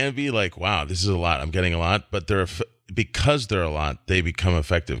can be like, wow, this is a lot. I'm getting a lot, but because they're a lot, they become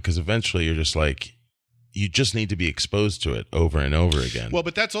effective because eventually you're just like, you just need to be exposed to it over and over again. Well,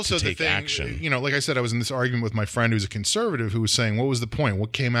 but that's also to the take thing. action. You know, like I said, I was in this argument with my friend who's a conservative who was saying, what was the point?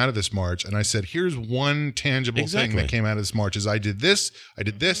 What came out of this march? And I said, here's one tangible thing that came out of this march is I did this, I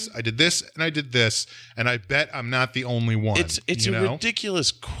did this, I did this, and I did this. And I bet I'm not the only one. It's a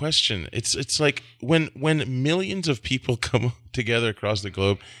ridiculous question. It's like when millions of people come together across the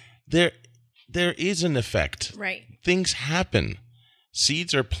globe, there is an effect. Right. Things happen.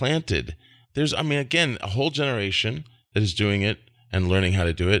 Seeds are planted. There's, I mean, again, a whole generation that is doing it and learning how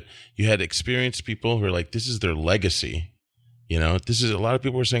to do it. You had experienced people who are like, this is their legacy. You know, this is a lot of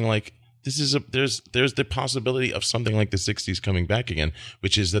people were saying like, this is there's the possibility of something like the 60s coming back again,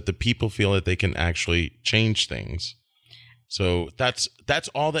 which is that the people feel that they can actually change things. So that's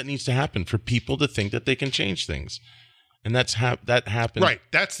all that needs to happen for people to think that they can change things. And that happens. Right.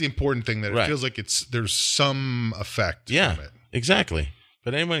 That's the important thing, that it feels like there's some effect from it. Exactly.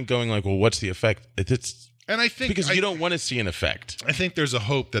 But anyone going like, well, what's the effect? And I think because you don't want to see an effect. I think there's a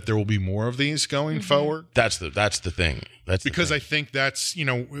hope that there will be more of these going forward. That's the thing. That's because the thing. I think that's, you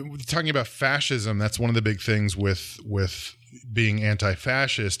know, talking about fascism, that's one of the big things with being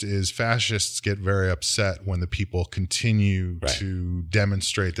anti-fascist is fascists get very upset when the people continue to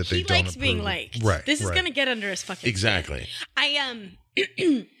demonstrate that they don't likes approve. being liked. Right. This is going to get under his fucking exactly.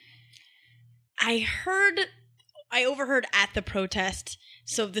 skin. I overheard at the protest,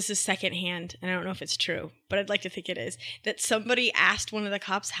 so this is secondhand, and I don't know if it's true, but I'd like to think it is, that somebody asked one of the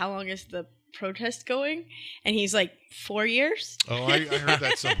cops, how long is the protest going? And he's like, 4 years? Oh, I heard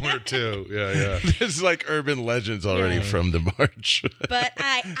that somewhere too. Yeah. There's like urban legends already from the march. But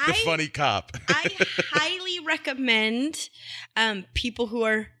the funny cop. I highly recommend people who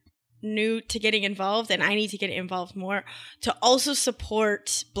are new to getting involved, and I need to get involved more, to also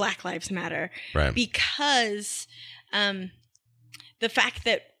support Black Lives Matter. Right. Because the fact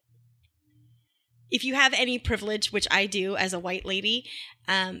that if you have any privilege, which I do as a white lady,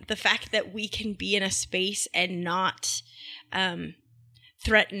 the fact that we can be in a space and not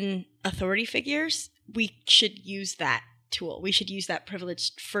threaten authority figures, we should use that tool. We should use that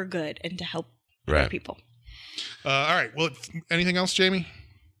privilege for good and to help other people. All right. Well, anything else, Jamie?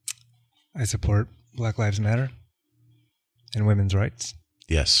 I support Black Lives Matter and women's rights.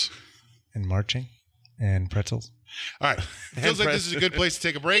 Yes. And marching and pretzels. All right. Feels like this is a good place to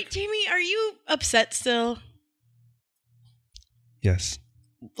take a break. Hey, Jamie, are you upset still? Yes.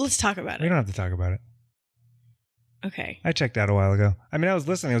 Let's talk about it. We don't have to talk about it. Okay. I checked out a while ago. I mean, I was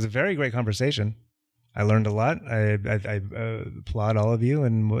listening. It was a very great conversation. I learned a lot. I applaud all of you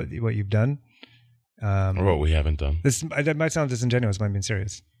and what you've done. Or what we haven't done. That might sound disingenuous, but I'm being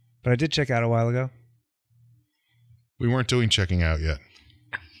serious. But I did check out a while ago. We weren't doing checking out yet.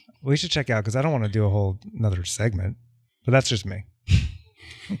 We should check out because I don't want to do a whole another segment. But that's just me.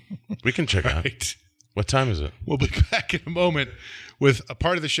 We can check out. What time is it? We'll be back in a moment with a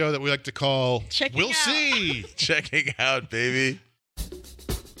part of the show that we like to call Checking Out. See. Checking out, baby.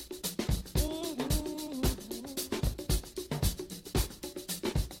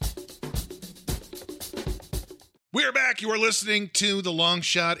 We're back. You are listening to The Long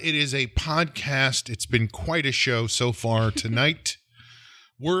Shot. It is a podcast. It's been quite a show so far tonight.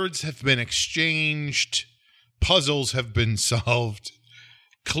 Words have been exchanged. Puzzles have been solved.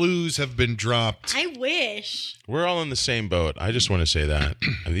 Clues have been dropped. I wish. We're all in the same boat. I just want to say that.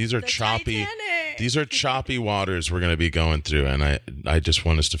 And these are choppy. Titanic. These are choppy waters we're going to be going through, and I just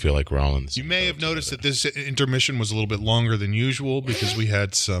want us to feel like we're all in the same You may boat have noticed together. that this intermission was a little bit longer than usual because we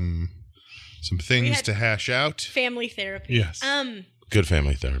had some things had to hash out. Family therapy. Yes. Good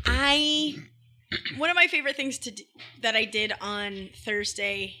family therapy. One of my favorite things that I did on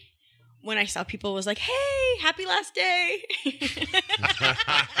Thursday when I saw people was like, "Hey, happy last day."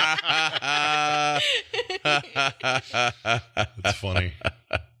 It's funny.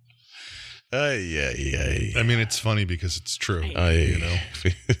 Yeah. I mean, it's funny because it's true. You know,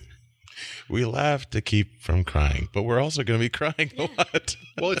 we laugh to keep from crying, but we're also going to be crying a lot.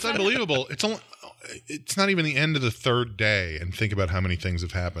 Well, it's unbelievable. It's not even the end of the third day, and think about how many things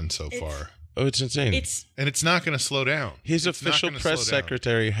have happened so far. Oh, it's insane. And it's not going to slow down. His It's not official gonna press slow down.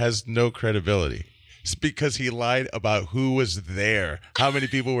 secretary has no credibility. It's because he lied about who was there, how many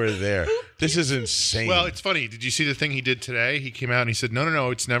people were there. This is insane. Well, it's funny. Did you see the thing he did today? He came out and he said, "No,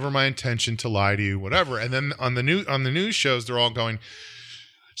 it's never my intention to lie to you, whatever." And then on the news shows, they're all going,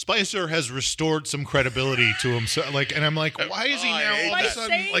 "Spicer has restored some credibility to him." So, and I'm like, why is he Oh, I now hate all of a that.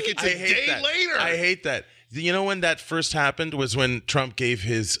 sudden like it's a day later? I hate that. You know when that first happened was when Trump gave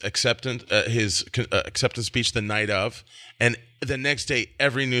his acceptance speech the night of, and the next day,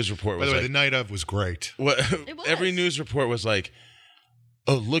 every news report By was the way, like, the night of was great. It was. every news report was like,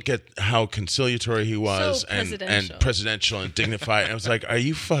 oh, look at how conciliatory he was So and presidential. presidential and dignified. And I was like, are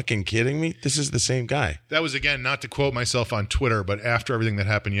you fucking kidding me? This is the same guy. That was, again, not to quote myself on Twitter, but after everything that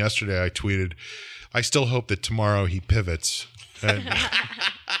happened yesterday, I tweeted, I still hope that tomorrow he pivots. And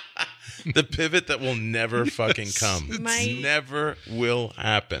The pivot that will never fucking come. My- Never will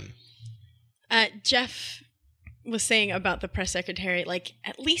happen. Jeff was saying about the press secretary, like,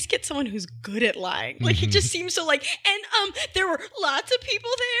 at least get someone who's good at lying. Like, he just seems so like, and there were lots of people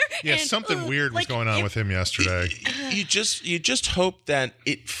there. yeah, and, something weird was like, going on with him yesterday. You just hope that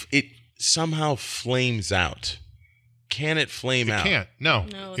it somehow flames out. Can it flame It out? can't. No,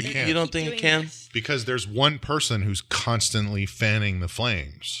 No, it they can't. You don't keep think it doing can? this. Because there's one person who's constantly fanning the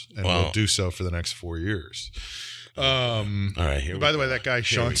flames and Wow. will do so for the next 4 years. All right. Here By we the way, go. that guy, Here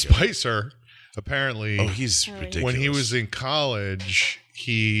Sean we go. Spicer, apparently, Oh, he's Oh, yeah. ridiculous. when he was in college,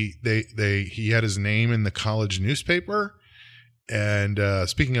 he had his name in the college newspaper. And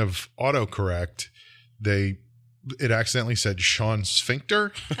speaking of autocorrect, it accidentally said Sean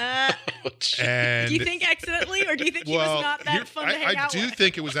Sphincter. And Do you think accidentally, or do you think he was not that fun to hang I out do with?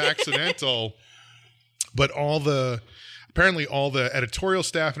 think it was accidental, but apparently all the editorial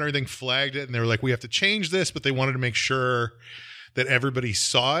staff and everything flagged it, and they were like, we have to change this, but they wanted to make sure that everybody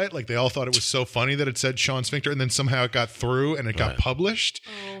saw it. Like, they all thought it was so funny that it said Sean Sphincter, and then somehow it got through and it got Right. published.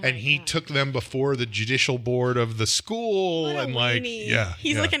 Oh my And he God. took them before the judicial board of the school, What a and like, weenie. yeah,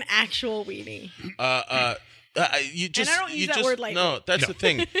 He's yeah. like an actual weenie. You just, And I don't you use that just- word lightly. No, that's the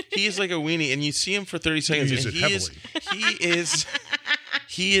thing. He is like a weenie, and you see him for 30 seconds, use and it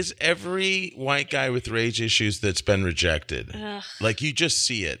he is every white guy with rage issues that's been rejected. Ugh. Like, you just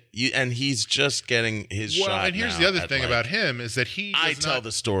see it. And he's just getting his Well, shot. and here's now the other at, thing like, about him is that he I does tell not,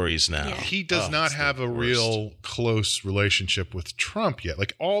 the stories now. Yeah. he does Oh, not it's the have a worst. real close relationship with Trump yet.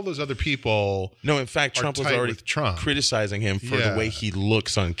 Like, all those other people. No, in fact, are Trump was tight already with Trump. criticizing him for Yeah. the way he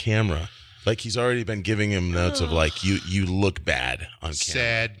looks on camera. Like, he's already been giving him notes of like, you look bad on camera.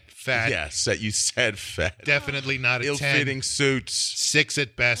 Sad, fat, Yes, that you said fat. definitely not a 10, Ill-fitting suits. 6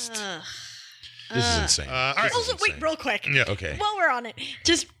 at best. Ugh. This is insane. all right. Also, wait, insane. real quick. Yeah. Okay. While we're on it,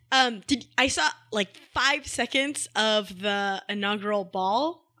 just I saw like 5 seconds of the inaugural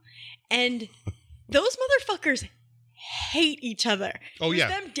ball, and those motherfuckers hate each other. Oh, It was yeah.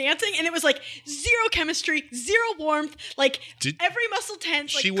 them dancing, and it was like zero chemistry, zero warmth, like Did- every muscle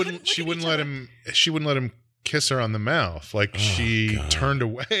tense. Like, She wouldn't let him kiss her on the mouth. Like, she God. turned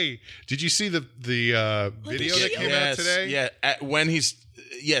away. Did you see the video that Yeah, came out today? Yeah,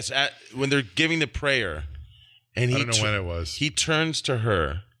 when they're giving the prayer, and I he don't know when it was. he turns to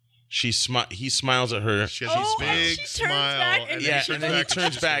her. He smiles at her. She has Oh, this and big she turns smile, back and and then Yeah, she and then he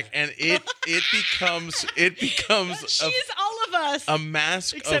turns back, and it becomes She's all of us. a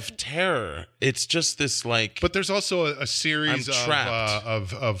mask Except- of terror. It's just this like. But there's also a series I'm trapped.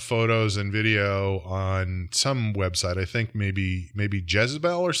 of photos and video on some website. I think maybe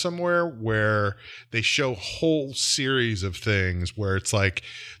Jezebel or somewhere, where they show a whole series of things where it's like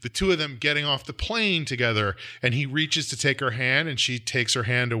the two of them getting off the plane together, and he reaches to take her hand, and she takes her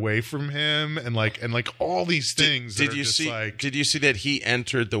hand away from him, and like all these things. Did that are you just see? Like, Did you see that he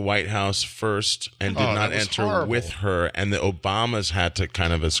entered the White House first and did Oh, not that was enter horrible. with her, and the Obamas had to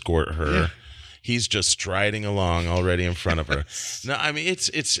kind of escort her. Yeah. He's just striding along already in front of her. No, I mean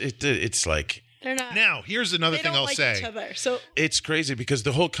it's like They're not. now, here's another they thing don't I'll like say. each other. So it's crazy because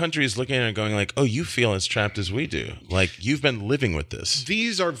the whole country is looking at it and going like, "Oh, you feel as trapped as we do. Like you've been living with this."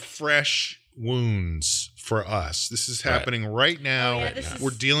 These are fresh wounds for us. This is happening right now. Oh, yeah, this is- We're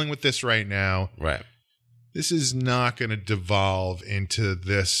dealing with this right now. Right. This is not going to devolve into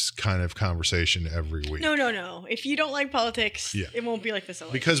this kind of conversation every week. no. If you don't like politics, Yeah. it won't be like this.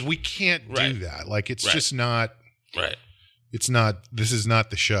 Because we can't Right. do that. Like, it's Right. just not, Right. this is not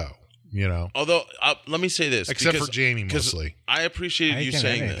the show, you know? Although, let me say this, Except because- for Jamie, 'cause mostly. I appreciated I you can't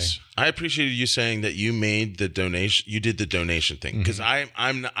saying add this. I appreciated you saying that you made the donation. You did the donation thing because I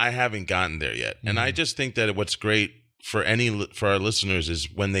haven't gotten there yet, and I just think that what's great for our listeners is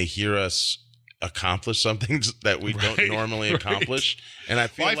when they hear us accomplish something that we don't Right, normally right. accomplish. And I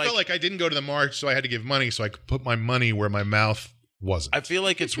feel Well, I felt like I didn't go to the march, so I had to give money, so I could put my money where my mouth wasn't. I feel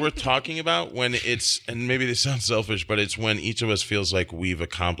like it's worth talking about when it's, and maybe this sounds selfish, but it's when each of us feels like we've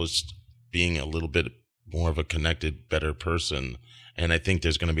accomplished being a little bit more of a connected, better person. And I think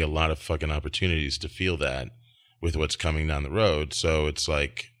there's going to be a lot of fucking opportunities to feel that with what's coming down the road. So it's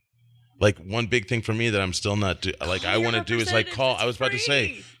like one big thing for me that I'm still not I want to do is like call. I was about to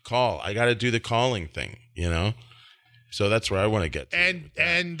say call. I got to do the calling thing, you know? So that's where I want to get to.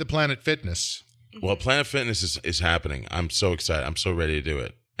 and the Planet Fitness. Well, Planet Fitness is happening. I'm so excited. I'm so ready to do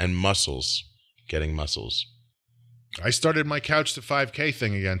it. And muscles, getting muscles. I started my couch to 5K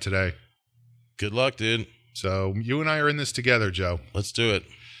thing again today. Good luck, dude. So you and I are in this together, Joe. Let's do it.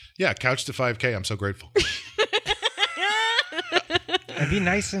 Yeah, couch to 5K. I'm so grateful. And be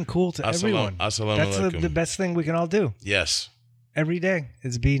nice and cool to everyone. Assalamu That's alaikum. the best thing we can all do Yes. every day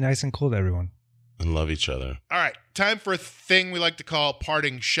is be nice and cool to everyone. And love each other. All right, time for a thing we like to call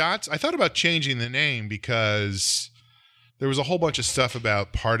parting shots. I thought about changing the name because there was a whole bunch of stuff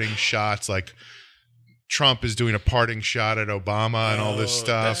about parting shots, like Trump is doing a parting shot at Obama and all this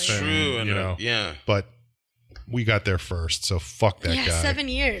stuff. That's and, true. And, you know, yeah. but we got there first, so fuck that Yeah, guy. 7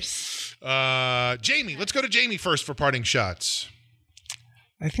 years. Jamie, let's go to Jamie first for parting shots.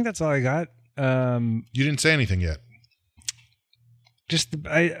 I think that's all I got. You didn't say anything yet. Just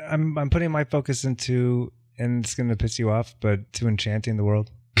I'm putting my focus into, and it's going to piss you off, but to enchanting the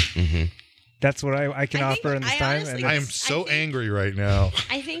world. Mm-hmm. That's what I can I think- offer in this I time. honestly- And I am It's- so I think- angry right now.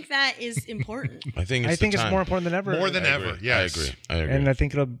 I think that is important. I think it's I think the it's time. more important than ever. More than I ever, agree. yes. I agree. And I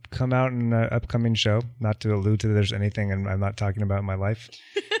think it'll come out in an upcoming show. Not to allude to there's anything, and I'm not talking about my life.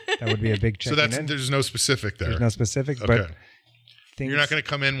 That would be a big check. So there's no specific there. There's no specific, Okay. but things, You're not going to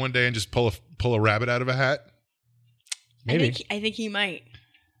come in one day and just pull a rabbit out of a hat? maybe. I think he might.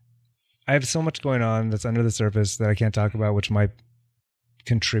 I have so much going on that's under the surface that I can't talk about, which might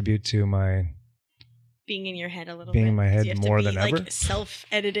contribute to my Being in your head a little Being bit. in my head So you have more to be, than ever.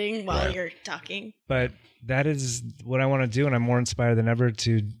 self-editing while Right. you're talking. But that is what I want to do, and I'm more inspired than ever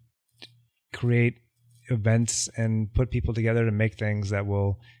to create events and put people together to make things that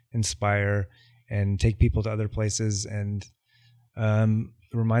will inspire and take people to other places and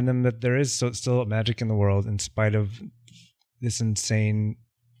remind them that there is still magic in the world in spite of this insane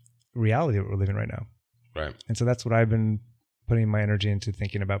reality that we're living right now. Right. And so that's what I've been putting my energy into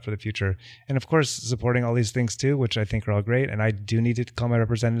thinking about for the future. And of course, supporting all these things too, which I think are all great. And I do need to call my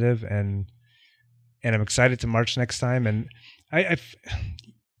representative, and I'm excited to march next time. And I've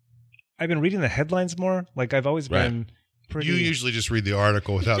been reading the headlines more. Like I've always Right. been pretty. You usually just read the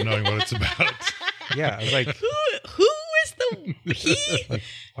article without knowing what it's about. Yeah, I was like, Who is the he? like,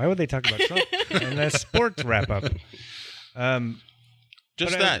 why would they talk about Trump? And the sports wrap up.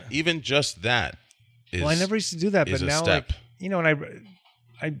 Just But that. Even just that is. Well, I never used to do that, is but a now, step. like, you know,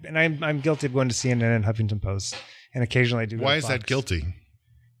 and I'm guilty of going to CNN and Huffington Post, and occasionally I do. go Why to is that Fox. guilty?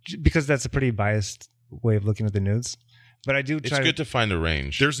 Because that's a pretty biased way of looking at the news. But I do It's try. good to find a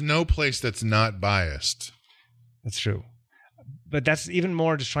range. There's no place that's not biased. That's true. But that's even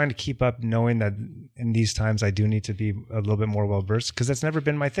more just trying to keep up, knowing that in these times I do need to be a little bit more well versed, because that's never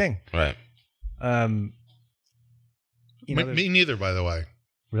been my thing. Right. You know, Me neither, by the way.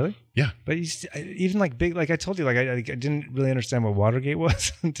 really? Yeah. But even like big, like I told you, like I didn't really understand what Watergate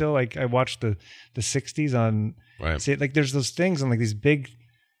was until like I watched the 60s on. Right. See, like there's those things and like these big,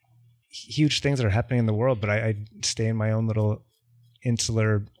 huge things that are happening in the world, but I stay in my own little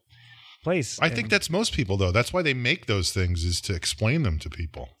insular place. I think that's most people, though. That's why they make those things, is to explain them to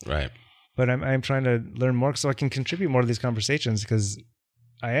people. Right. But I'm trying to learn more so I can contribute more to these conversations, because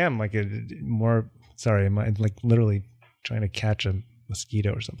I am like I'm like literally trying to catch a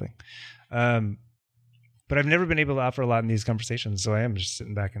mosquito or something. But I've never been able to offer a lot in these conversations, so I am just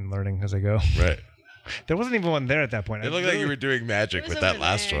sitting back and learning as I go. Right. There wasn't even one there at that point. It looked like you were doing magic It with was that over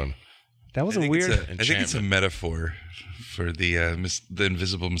last there. one. That was I a think weird. I think it's a enchantment. metaphor for the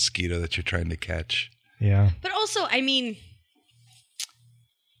invisible mosquito that you're trying to catch. Yeah. But also, I mean,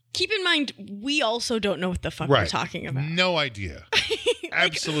 keep in mind, we also don't know what the fuck we're Right. talking about. No idea.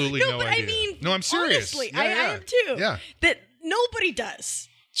 Absolutely no but idea. I mean, No, I'm serious. Honestly, Yeah, I yeah. am too. Yeah. That nobody does.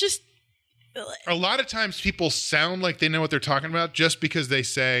 Just A lot of times people sound like they know what they're talking about just because they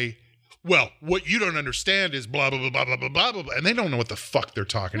say, well, what you don't understand is blah, blah, blah, blah, blah, blah, blah, blah, blah, and they don't know what the fuck they're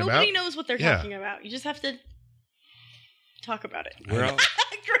talking nobody about. knows what they're Yeah. talking about. You just have to talk about it. We're all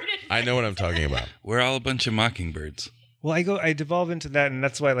Great I know what I'm talking about. we're all a bunch of mockingbirds. Well, I devolve into that, and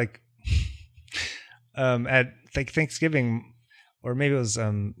that's why, like, at like Thanksgiving, or maybe it was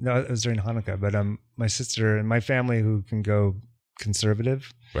no, it was during Hanukkah. But my sister and my family, who can go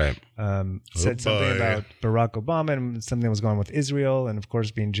conservative, Right. said something boy. about Barack Obama and something that was going on with Israel, and of course,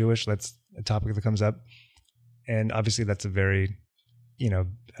 being Jewish, that's a topic that comes up. And obviously, that's a very,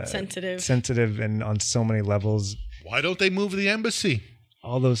 sensitive. and on so many levels, Why don't they move the embassy?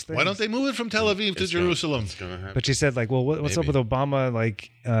 all those things. Why don't they move it from Tel Aviv to It's Jerusalem? gonna happen. But she said, like, well, what's up with Maybe. Obama,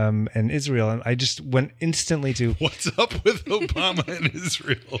 like, and Israel? And I just went instantly to What's up with Obama and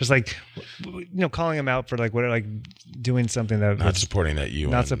Israel? just like, calling him out for like doing something that Not was, supporting that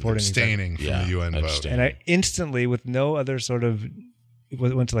UN. not supporting Abstaining from Yeah, the UN vote. abstaining. and I instantly, with no other sort of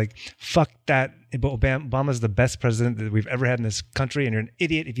went to like, fuck that. Obama's the best president that we've ever had in this country, and you're an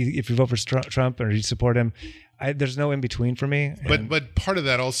idiot if you vote for Trump or you support him. There's no in between for me. But part of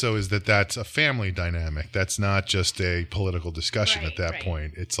that also is that's a family dynamic. That's not just a political discussion at that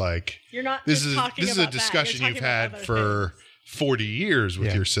point. It's like You're not. this just is talking a about discussion that. you've had for 40 years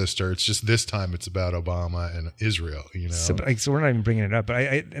with your sister. It's just this time it's about Obama and Israel. You know, so we're not even bringing it up. But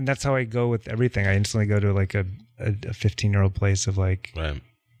and that's how I go with everything. I instantly go to like a 15-year-old place of like, Right.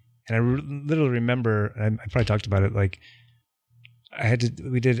 and I literally remember. I probably talked about it like.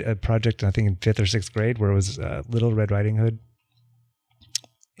 We did a project, I think in 5th or 6th grade, where it was Little Red Riding Hood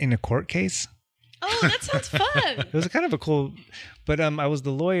in a court case. Oh, that sounds fun. It was kind of a cool, but I was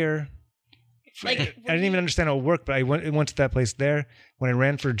the lawyer. Like, I didn't even understand how it worked, but I went to that place there when I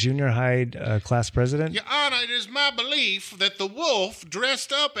ran for junior high class president. Your Honor, it is my belief that the wolf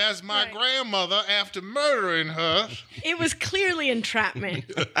dressed up as my grandmother after murdering her. It was clearly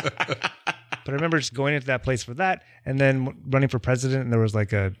entrapment. But I remember just going into that place for that, and then running for president, and there was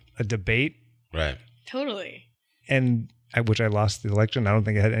like a debate. Right. Totally. And which I lost the election. I don't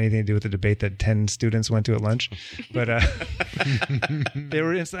think it had anything to do with the debate that 10 students went to at lunch. But they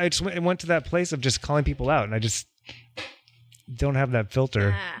were. I just went to that place of just calling people out, and I just don't have that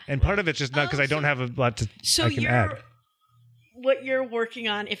filter. And part of it's just not because I don't have a lot I can add. What you're working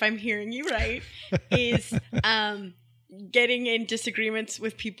on, if I'm hearing you right, is getting in disagreements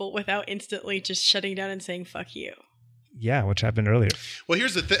with people without instantly just shutting down and saying "fuck you." Yeah, which happened earlier. Well,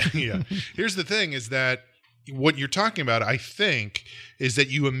 here's the thing. Yeah, here's the thing: is that what you're talking about? I think is that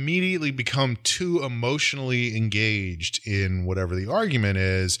you immediately become too emotionally engaged in whatever the argument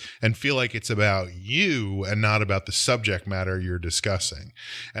is, and feel like it's about you and not about the subject matter you're discussing.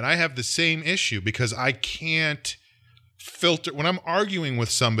 And I have the same issue because I can't filter when I'm arguing with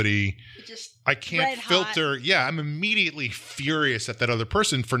somebody. I can't filter. Yeah, I'm immediately furious at that other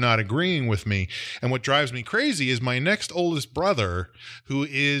person for not agreeing with me. And what drives me crazy is my next oldest brother, who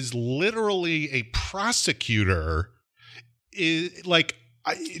is literally a prosecutor, is like,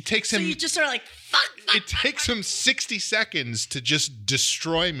 it takes him. So you just are like, fuck. It takes him 60 seconds to just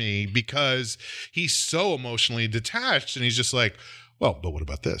destroy me because he's so emotionally detached, and he's just like, well, but what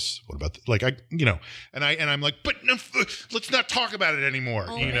about this? What about like and I'm like, but no, let's not talk about it anymore.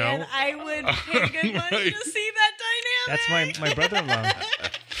 Oh, you man, know, I would pay good money to see that dynamic. That's my brother-in-law.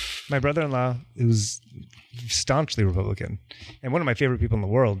 My brother-in-law, who's staunchly Republican and one of my favorite people in the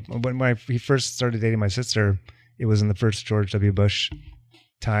world. When he first started dating my sister, it was in the first George W. Bush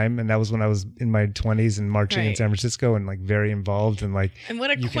time, and that was when I was in my 20s and marching in San Francisco and like very involved and like, and what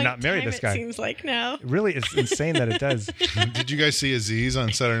a you cannot marry this guy. It seems like now. Really, it's insane that it does. Did you guys see Aziz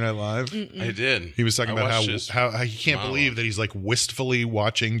on Saturday Night Live? I did. He was talking about how he can't believe that he's like wistfully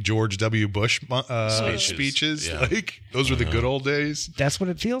watching George W. Bush speeches. Yeah. Like those were the good old days. That's what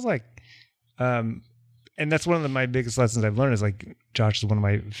it feels like. And that's one of my biggest lessons I've learned is like Josh is one of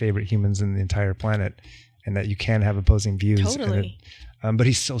my favorite humans in the entire planet, and that you can have opposing views. Totally. But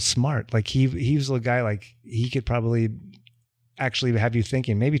he's so smart. Like he was a guy like he could probably actually have you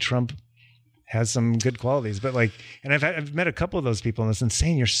thinking maybe Trump has some good qualities. But like, and I've met a couple of those people, and it's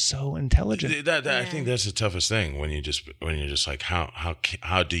insane. You're so intelligent. I think that's the toughest thing when you're just like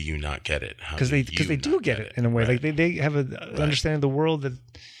how do you not get it? Because they do get it in a way. Right. Like they have an understanding of the world that.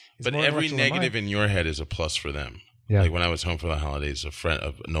 But every negative in your head is a plus for them. Yeah. Like when I was home for the holidays,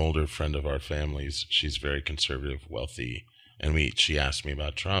 an older friend of our family's, she's very conservative, wealthy, and she asked me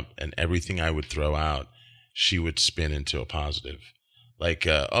about Trump, and everything I would throw out, she would spin into a positive. Like,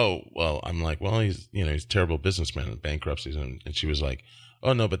 I'm like, well, he's a terrible businessman and bankruptcies, and she was like,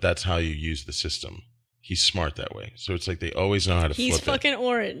 oh no, but that's how you use the system. He's smart that way. So it's like they always know how to flip it. He's fucking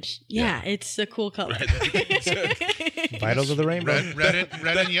orange. Yeah, it's a cool color. Right. Vitals of the rainbow. Red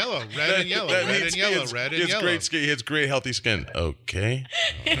and yellow. Red and yellow. Red and yellow. Red and yellow. Great skin. He has great, healthy skin. Okay.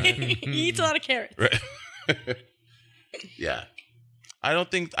 He eats a lot of carrots. Right. Yeah. I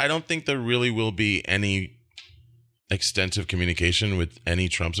don't think there really will be any extensive communication with any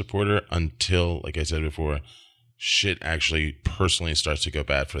Trump supporter until, like I said before, shit actually personally starts to go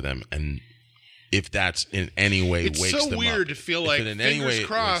bad for them. And if that's in any way wakes them up. It's so weird to feel like, fingers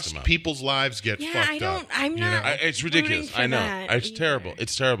crossed, people's lives get fucked up. I'm not. It's ridiculous. I know. It's terrible.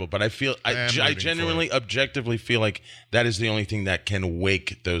 It's terrible. But I genuinely, objectively feel like that is the only thing that can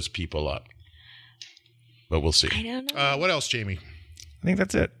wake those people up. But we'll see. I don't know. What else, Jamie? I think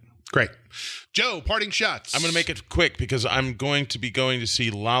that's it. Great. Joe, parting shots. I'm going to make it quick because I'm going to be going to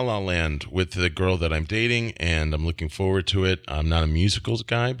see La La Land with the girl that I'm dating, and I'm looking forward to it. I'm not a musicals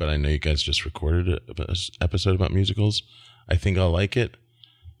guy, but I know you guys just recorded an episode about musicals. I think I'll like it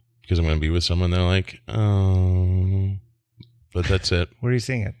because I'm going to be with someone they're like, oh. but that's it. Where are you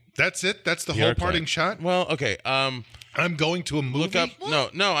seeing it? That's it. That's the The whole arc parting light. shot. Well, okay. I'm going to a movie. Look up.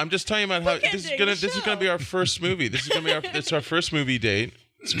 No. I'm just telling you about how this is Bookending gonna. the This is gonna show. be our first movie. This is gonna be our. It's our first movie date.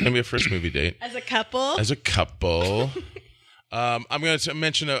 It's gonna be a first movie date As a couple. as a couple. I'm gonna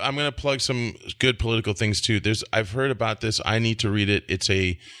mention. I'm gonna plug some good political things too. I've heard about this. I need to read it.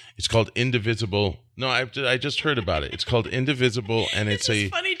 It's called Indivisible. No, I just heard about it. It's called Indivisible, and it's It's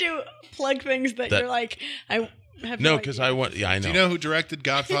funny to plug things that That- you're like, I have no, no because idea. I want. Yeah, I know. Do you know who directed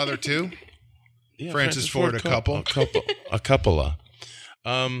Godfather 2? Yeah, Francis Ford, a couple. a couple.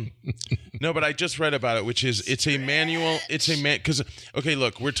 No, but I just read about it, which is it's a manual. It's a because okay,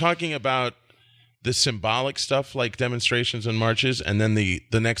 look, we're talking about the symbolic stuff like demonstrations and marches, and then the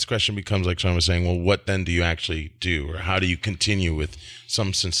next question becomes, like Sean was saying, well, what then do you actually do, or how do you continue with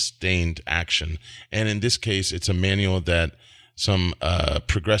some sustained action? And in this case, it's a manual that some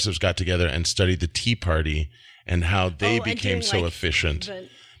progressives got together and studied the Tea Party and how they and became doing, so like, efficient. the-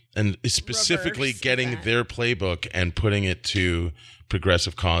 And specifically reverse of getting that. their playbook and putting it to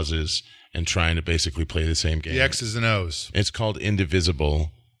progressive causes and trying to basically play the same game. The X's and O's. It's called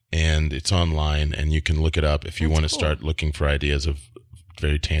Indivisible, and it's online, and you can look it up if you That's want to cool. start looking for ideas of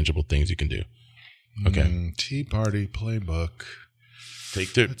very tangible things you can do. Okay. Tea Party playbook.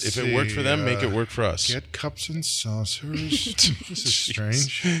 Take their, Let's if it worked for them, make it work for us. Get cups and saucers. This is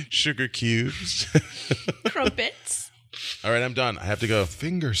strange. Sugar cubes. Crumpets. All right, I'm done. I have to go.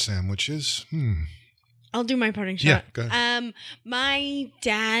 Finger sandwiches. I'll do my parting Yeah, shot. go ahead. My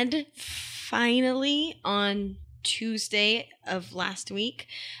dad finally on Tuesday of last week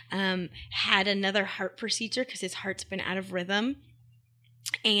had another heart procedure because his heart's been out of rhythm,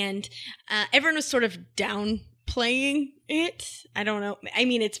 and everyone was sort of downplaying it. I don't know. I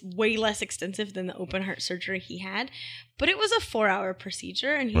mean, it's way less extensive than the open heart surgery he had, but it was a 4-hour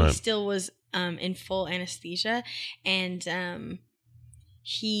procedure, and he Right. still was in full anesthesia, and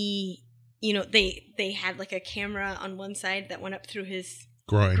he. You know, they had like a camera on one side that went up through his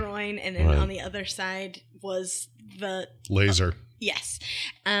groin, and then Right. on the other side was the Laser. yes.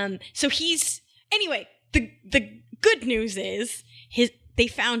 So he's anyway. The good news is they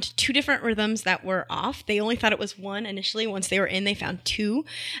found 2 different rhythms that were off. They only thought it was one initially. Once they were in, they found 2.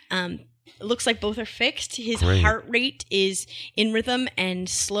 It looks like both are fixed. His Great. heart rate is in rhythm and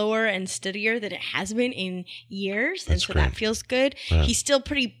slower and steadier than it has been in years. And That's so great. that feels good. Yeah. He's still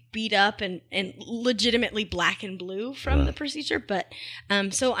pretty beat up and legitimately black and blue from Yeah. the procedure. But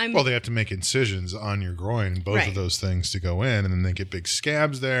so I'm Well, they have to make incisions on your groin, both Right. of those things to go in, and then they get big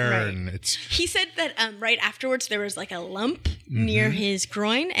scabs there, Right. and it's He said that right afterwards there was like a lump near his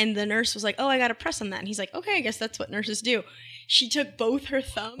groin, and the nurse was like, "Oh, I got to press on that." And he's like, "Okay, I guess that's what nurses do." She took both her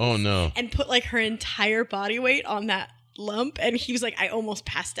thumbs Oh, no. and put like her entire body weight on that lump, and he was like, "I almost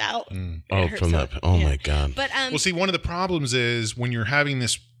passed out." It Oh, hurt from so- that. Oh, yeah. my God. But well. See, one of the problems is when you're having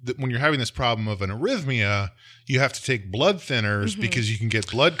this problem of an arrhythmia, you have to take blood thinners because you can get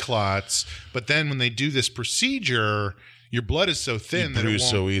blood clots. But then when they do this procedure, your blood is so thin that it bruise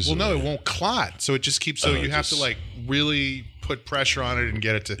won't. so easily. Well, no, it won't clot. So it just keeps. So Oh, you it have to just- like really put pressure on it and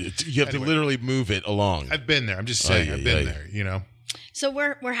get it to. You have to Anyway. literally move it along. I've been there. I'm just saying. Ay, I've been ay, ay. there. You know. so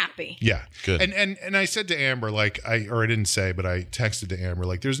we're happy. Yeah. Good. And I said to Amber, like I didn't say, but I texted to Amber,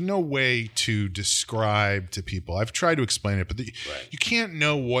 like there's no way to describe to people. I've tried to explain it, but you can't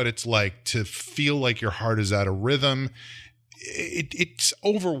know what it's like to feel like your heart is out of rhythm. It's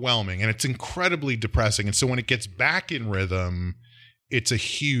overwhelming and it's incredibly depressing. And so when it gets back in rhythm, it's a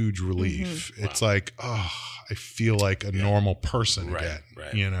huge relief. It's like, oh, I feel like a normal person Right, again.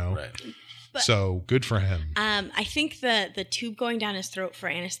 right, You know? right. But- So good for him. I think the tube going down his throat for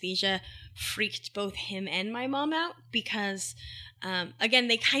anesthesia freaked both him and my mom out because,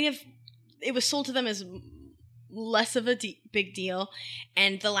 again, it was sold to them as less of a big deal.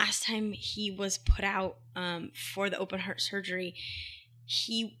 And the last time he was put out for the open heart surgery,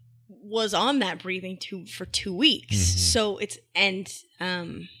 he was on that breathing tube for 2 weeks. So it's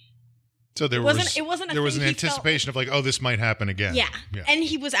So there it wasn't a there was thing an he felt- anticipation of like, oh, this might happen again. Yeah. And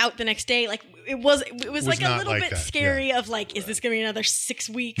he was out the next day. Like it was like a not little like bit that, scary of like, is this going to be another 6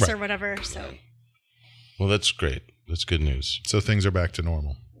 weeks or whatever? So Well, that's great. That's good news. So things are back to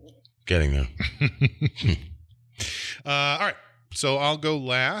normal. Getting there. All right. So I'll go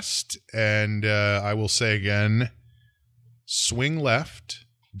last, and I will say again,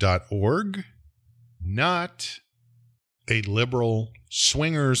 swingleft.org, not a liberal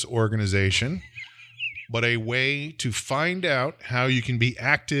swingers organization, but a way to find out how you can be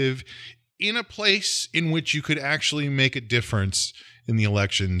active in a place in which you could actually make a difference in the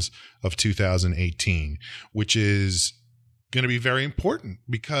elections of 2018, which is going to be very important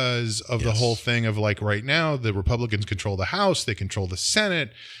because of the Yes. whole thing of like right now, the Republicans control the House, they control the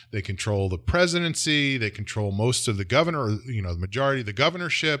Senate, they control the presidency, they control most of the governor, you know, the majority of the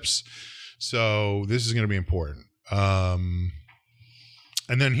governorships. So this is going to be important.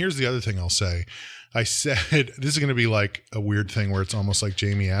 And then here's the other thing I'll say. I said, this is going to be like a weird thing where it's almost like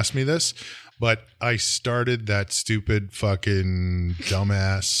Jamie asked me this, but I started that stupid fucking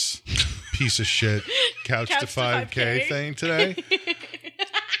dumbass piece of shit Couch to 5K thing today.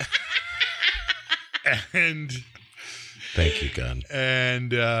 And Thank you, God.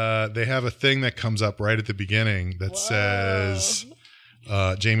 and they have a thing that comes up right at the beginning that says,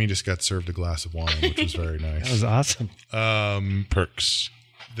 Jamie just got served a glass of wine, which was very That nice. was awesome. Perks.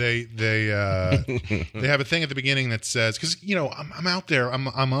 They have a thing at the beginning that says, because you know I'm out there, I'm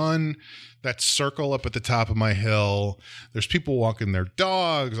on that circle up at the top of my hill. There's people walking their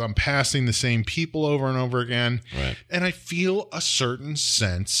dogs. I'm passing the same people over and over again, Right. and I feel a certain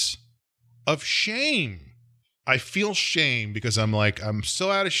sense of shame. I feel shame because I'm like, I'm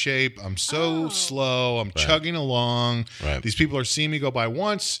so out of shape. I'm so slow. I'm chugging along. Right. These people are seeing me go by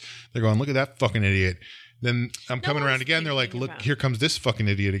once. They're going, look at that fucking idiot. Then I'm coming around one's again. They're like, thinking look, about- here comes this fucking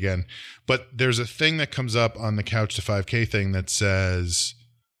idiot again. But there's a thing that comes up on the Couch to 5K thing that says,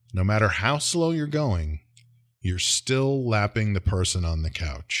 no matter how slow you're going, you're still lapping the person on the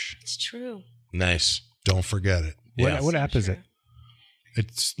couch. It's true. Nice. Don't forget it. Yeah. What app is it?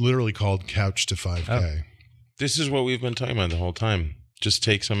 It's literally called Couch to 5K. This is what we've been talking about the whole time. Just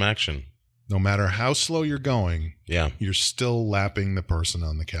take some action. No matter how slow you're going, Yeah, you're still lapping the person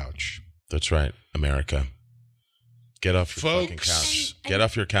on the couch. that's right. America. Get off your fucking Folks. couch. And- Get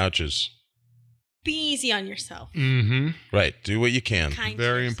off your couches. Be easy on yourself. Mm-hmm. Right. Do what you can. Kind to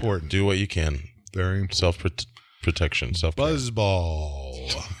Very yourself. important. Do what you can. Very important. Self-protection.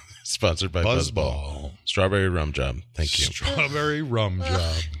 Buzzball. Sponsored by Buzzball. Strawberry rum job. Thank you. Strawberry rum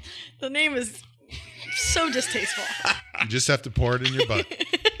job. The name is so distasteful. You just have to pour it in your butt.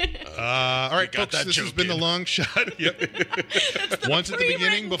 All right, got folks, that this has joke been the in. long shot. Yep. Once at the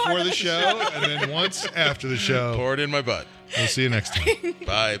beginning pre-written part before of the the show, show. and then once after the show. Pour it in my butt. We'll see you next time.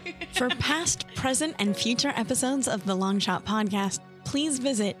 Bye. For past, present, and future episodes of the Long Shot Podcast, please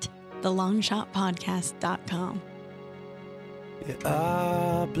visit thelongshotpodcast.com. Yeah,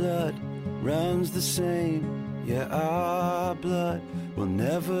 our blood runs the same. Yeah, our blood will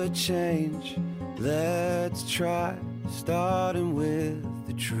never change. Let's try starting with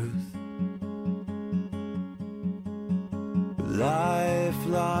the truth.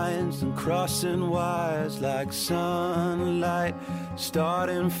 Lifelines and crossing wires like sunlight,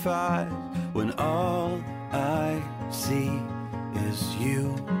 starting fires when all I see is you.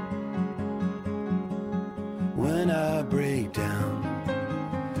 When I break down,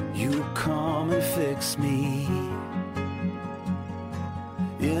 you come and fix me.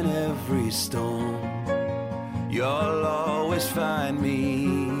 In every storm, you'll always find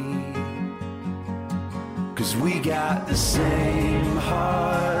me. 'Cause we got the same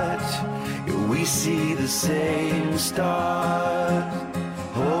heart, yeah, we see the same stars.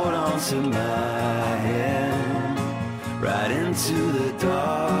 Hold on to my hand, right into the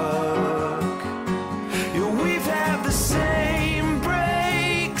dark. Yeah, we've had the same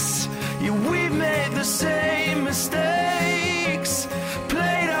breaks, yeah, we've made the same mistakes,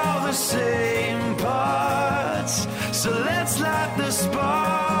 played all the same parts. So let's light the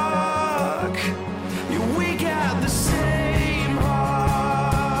spark. Yeah, we got the same heart.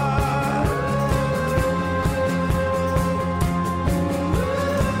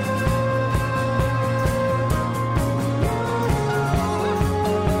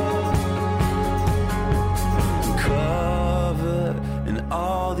 Covered in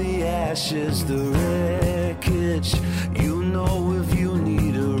all the ashes, the wreckage. You know if you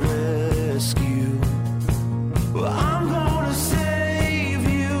need a rescue, well, I'm gonna save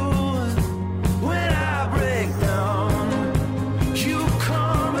you. When I break down, you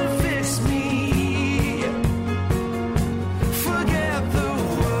come and fix me. Forget the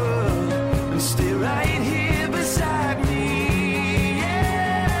world and stay right here beside me.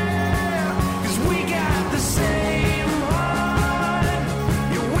 Yeah, 'cause we got the same heart.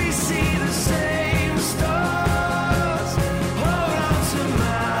 Yeah, we see the same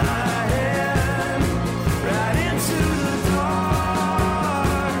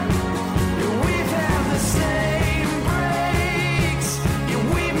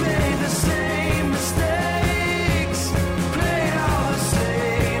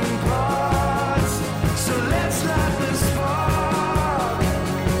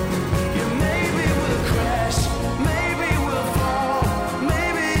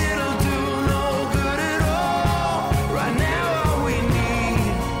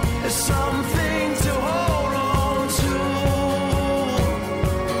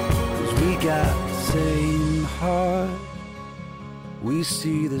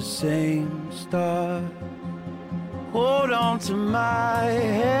see the same star. Hold on to my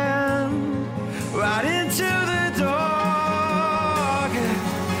hand.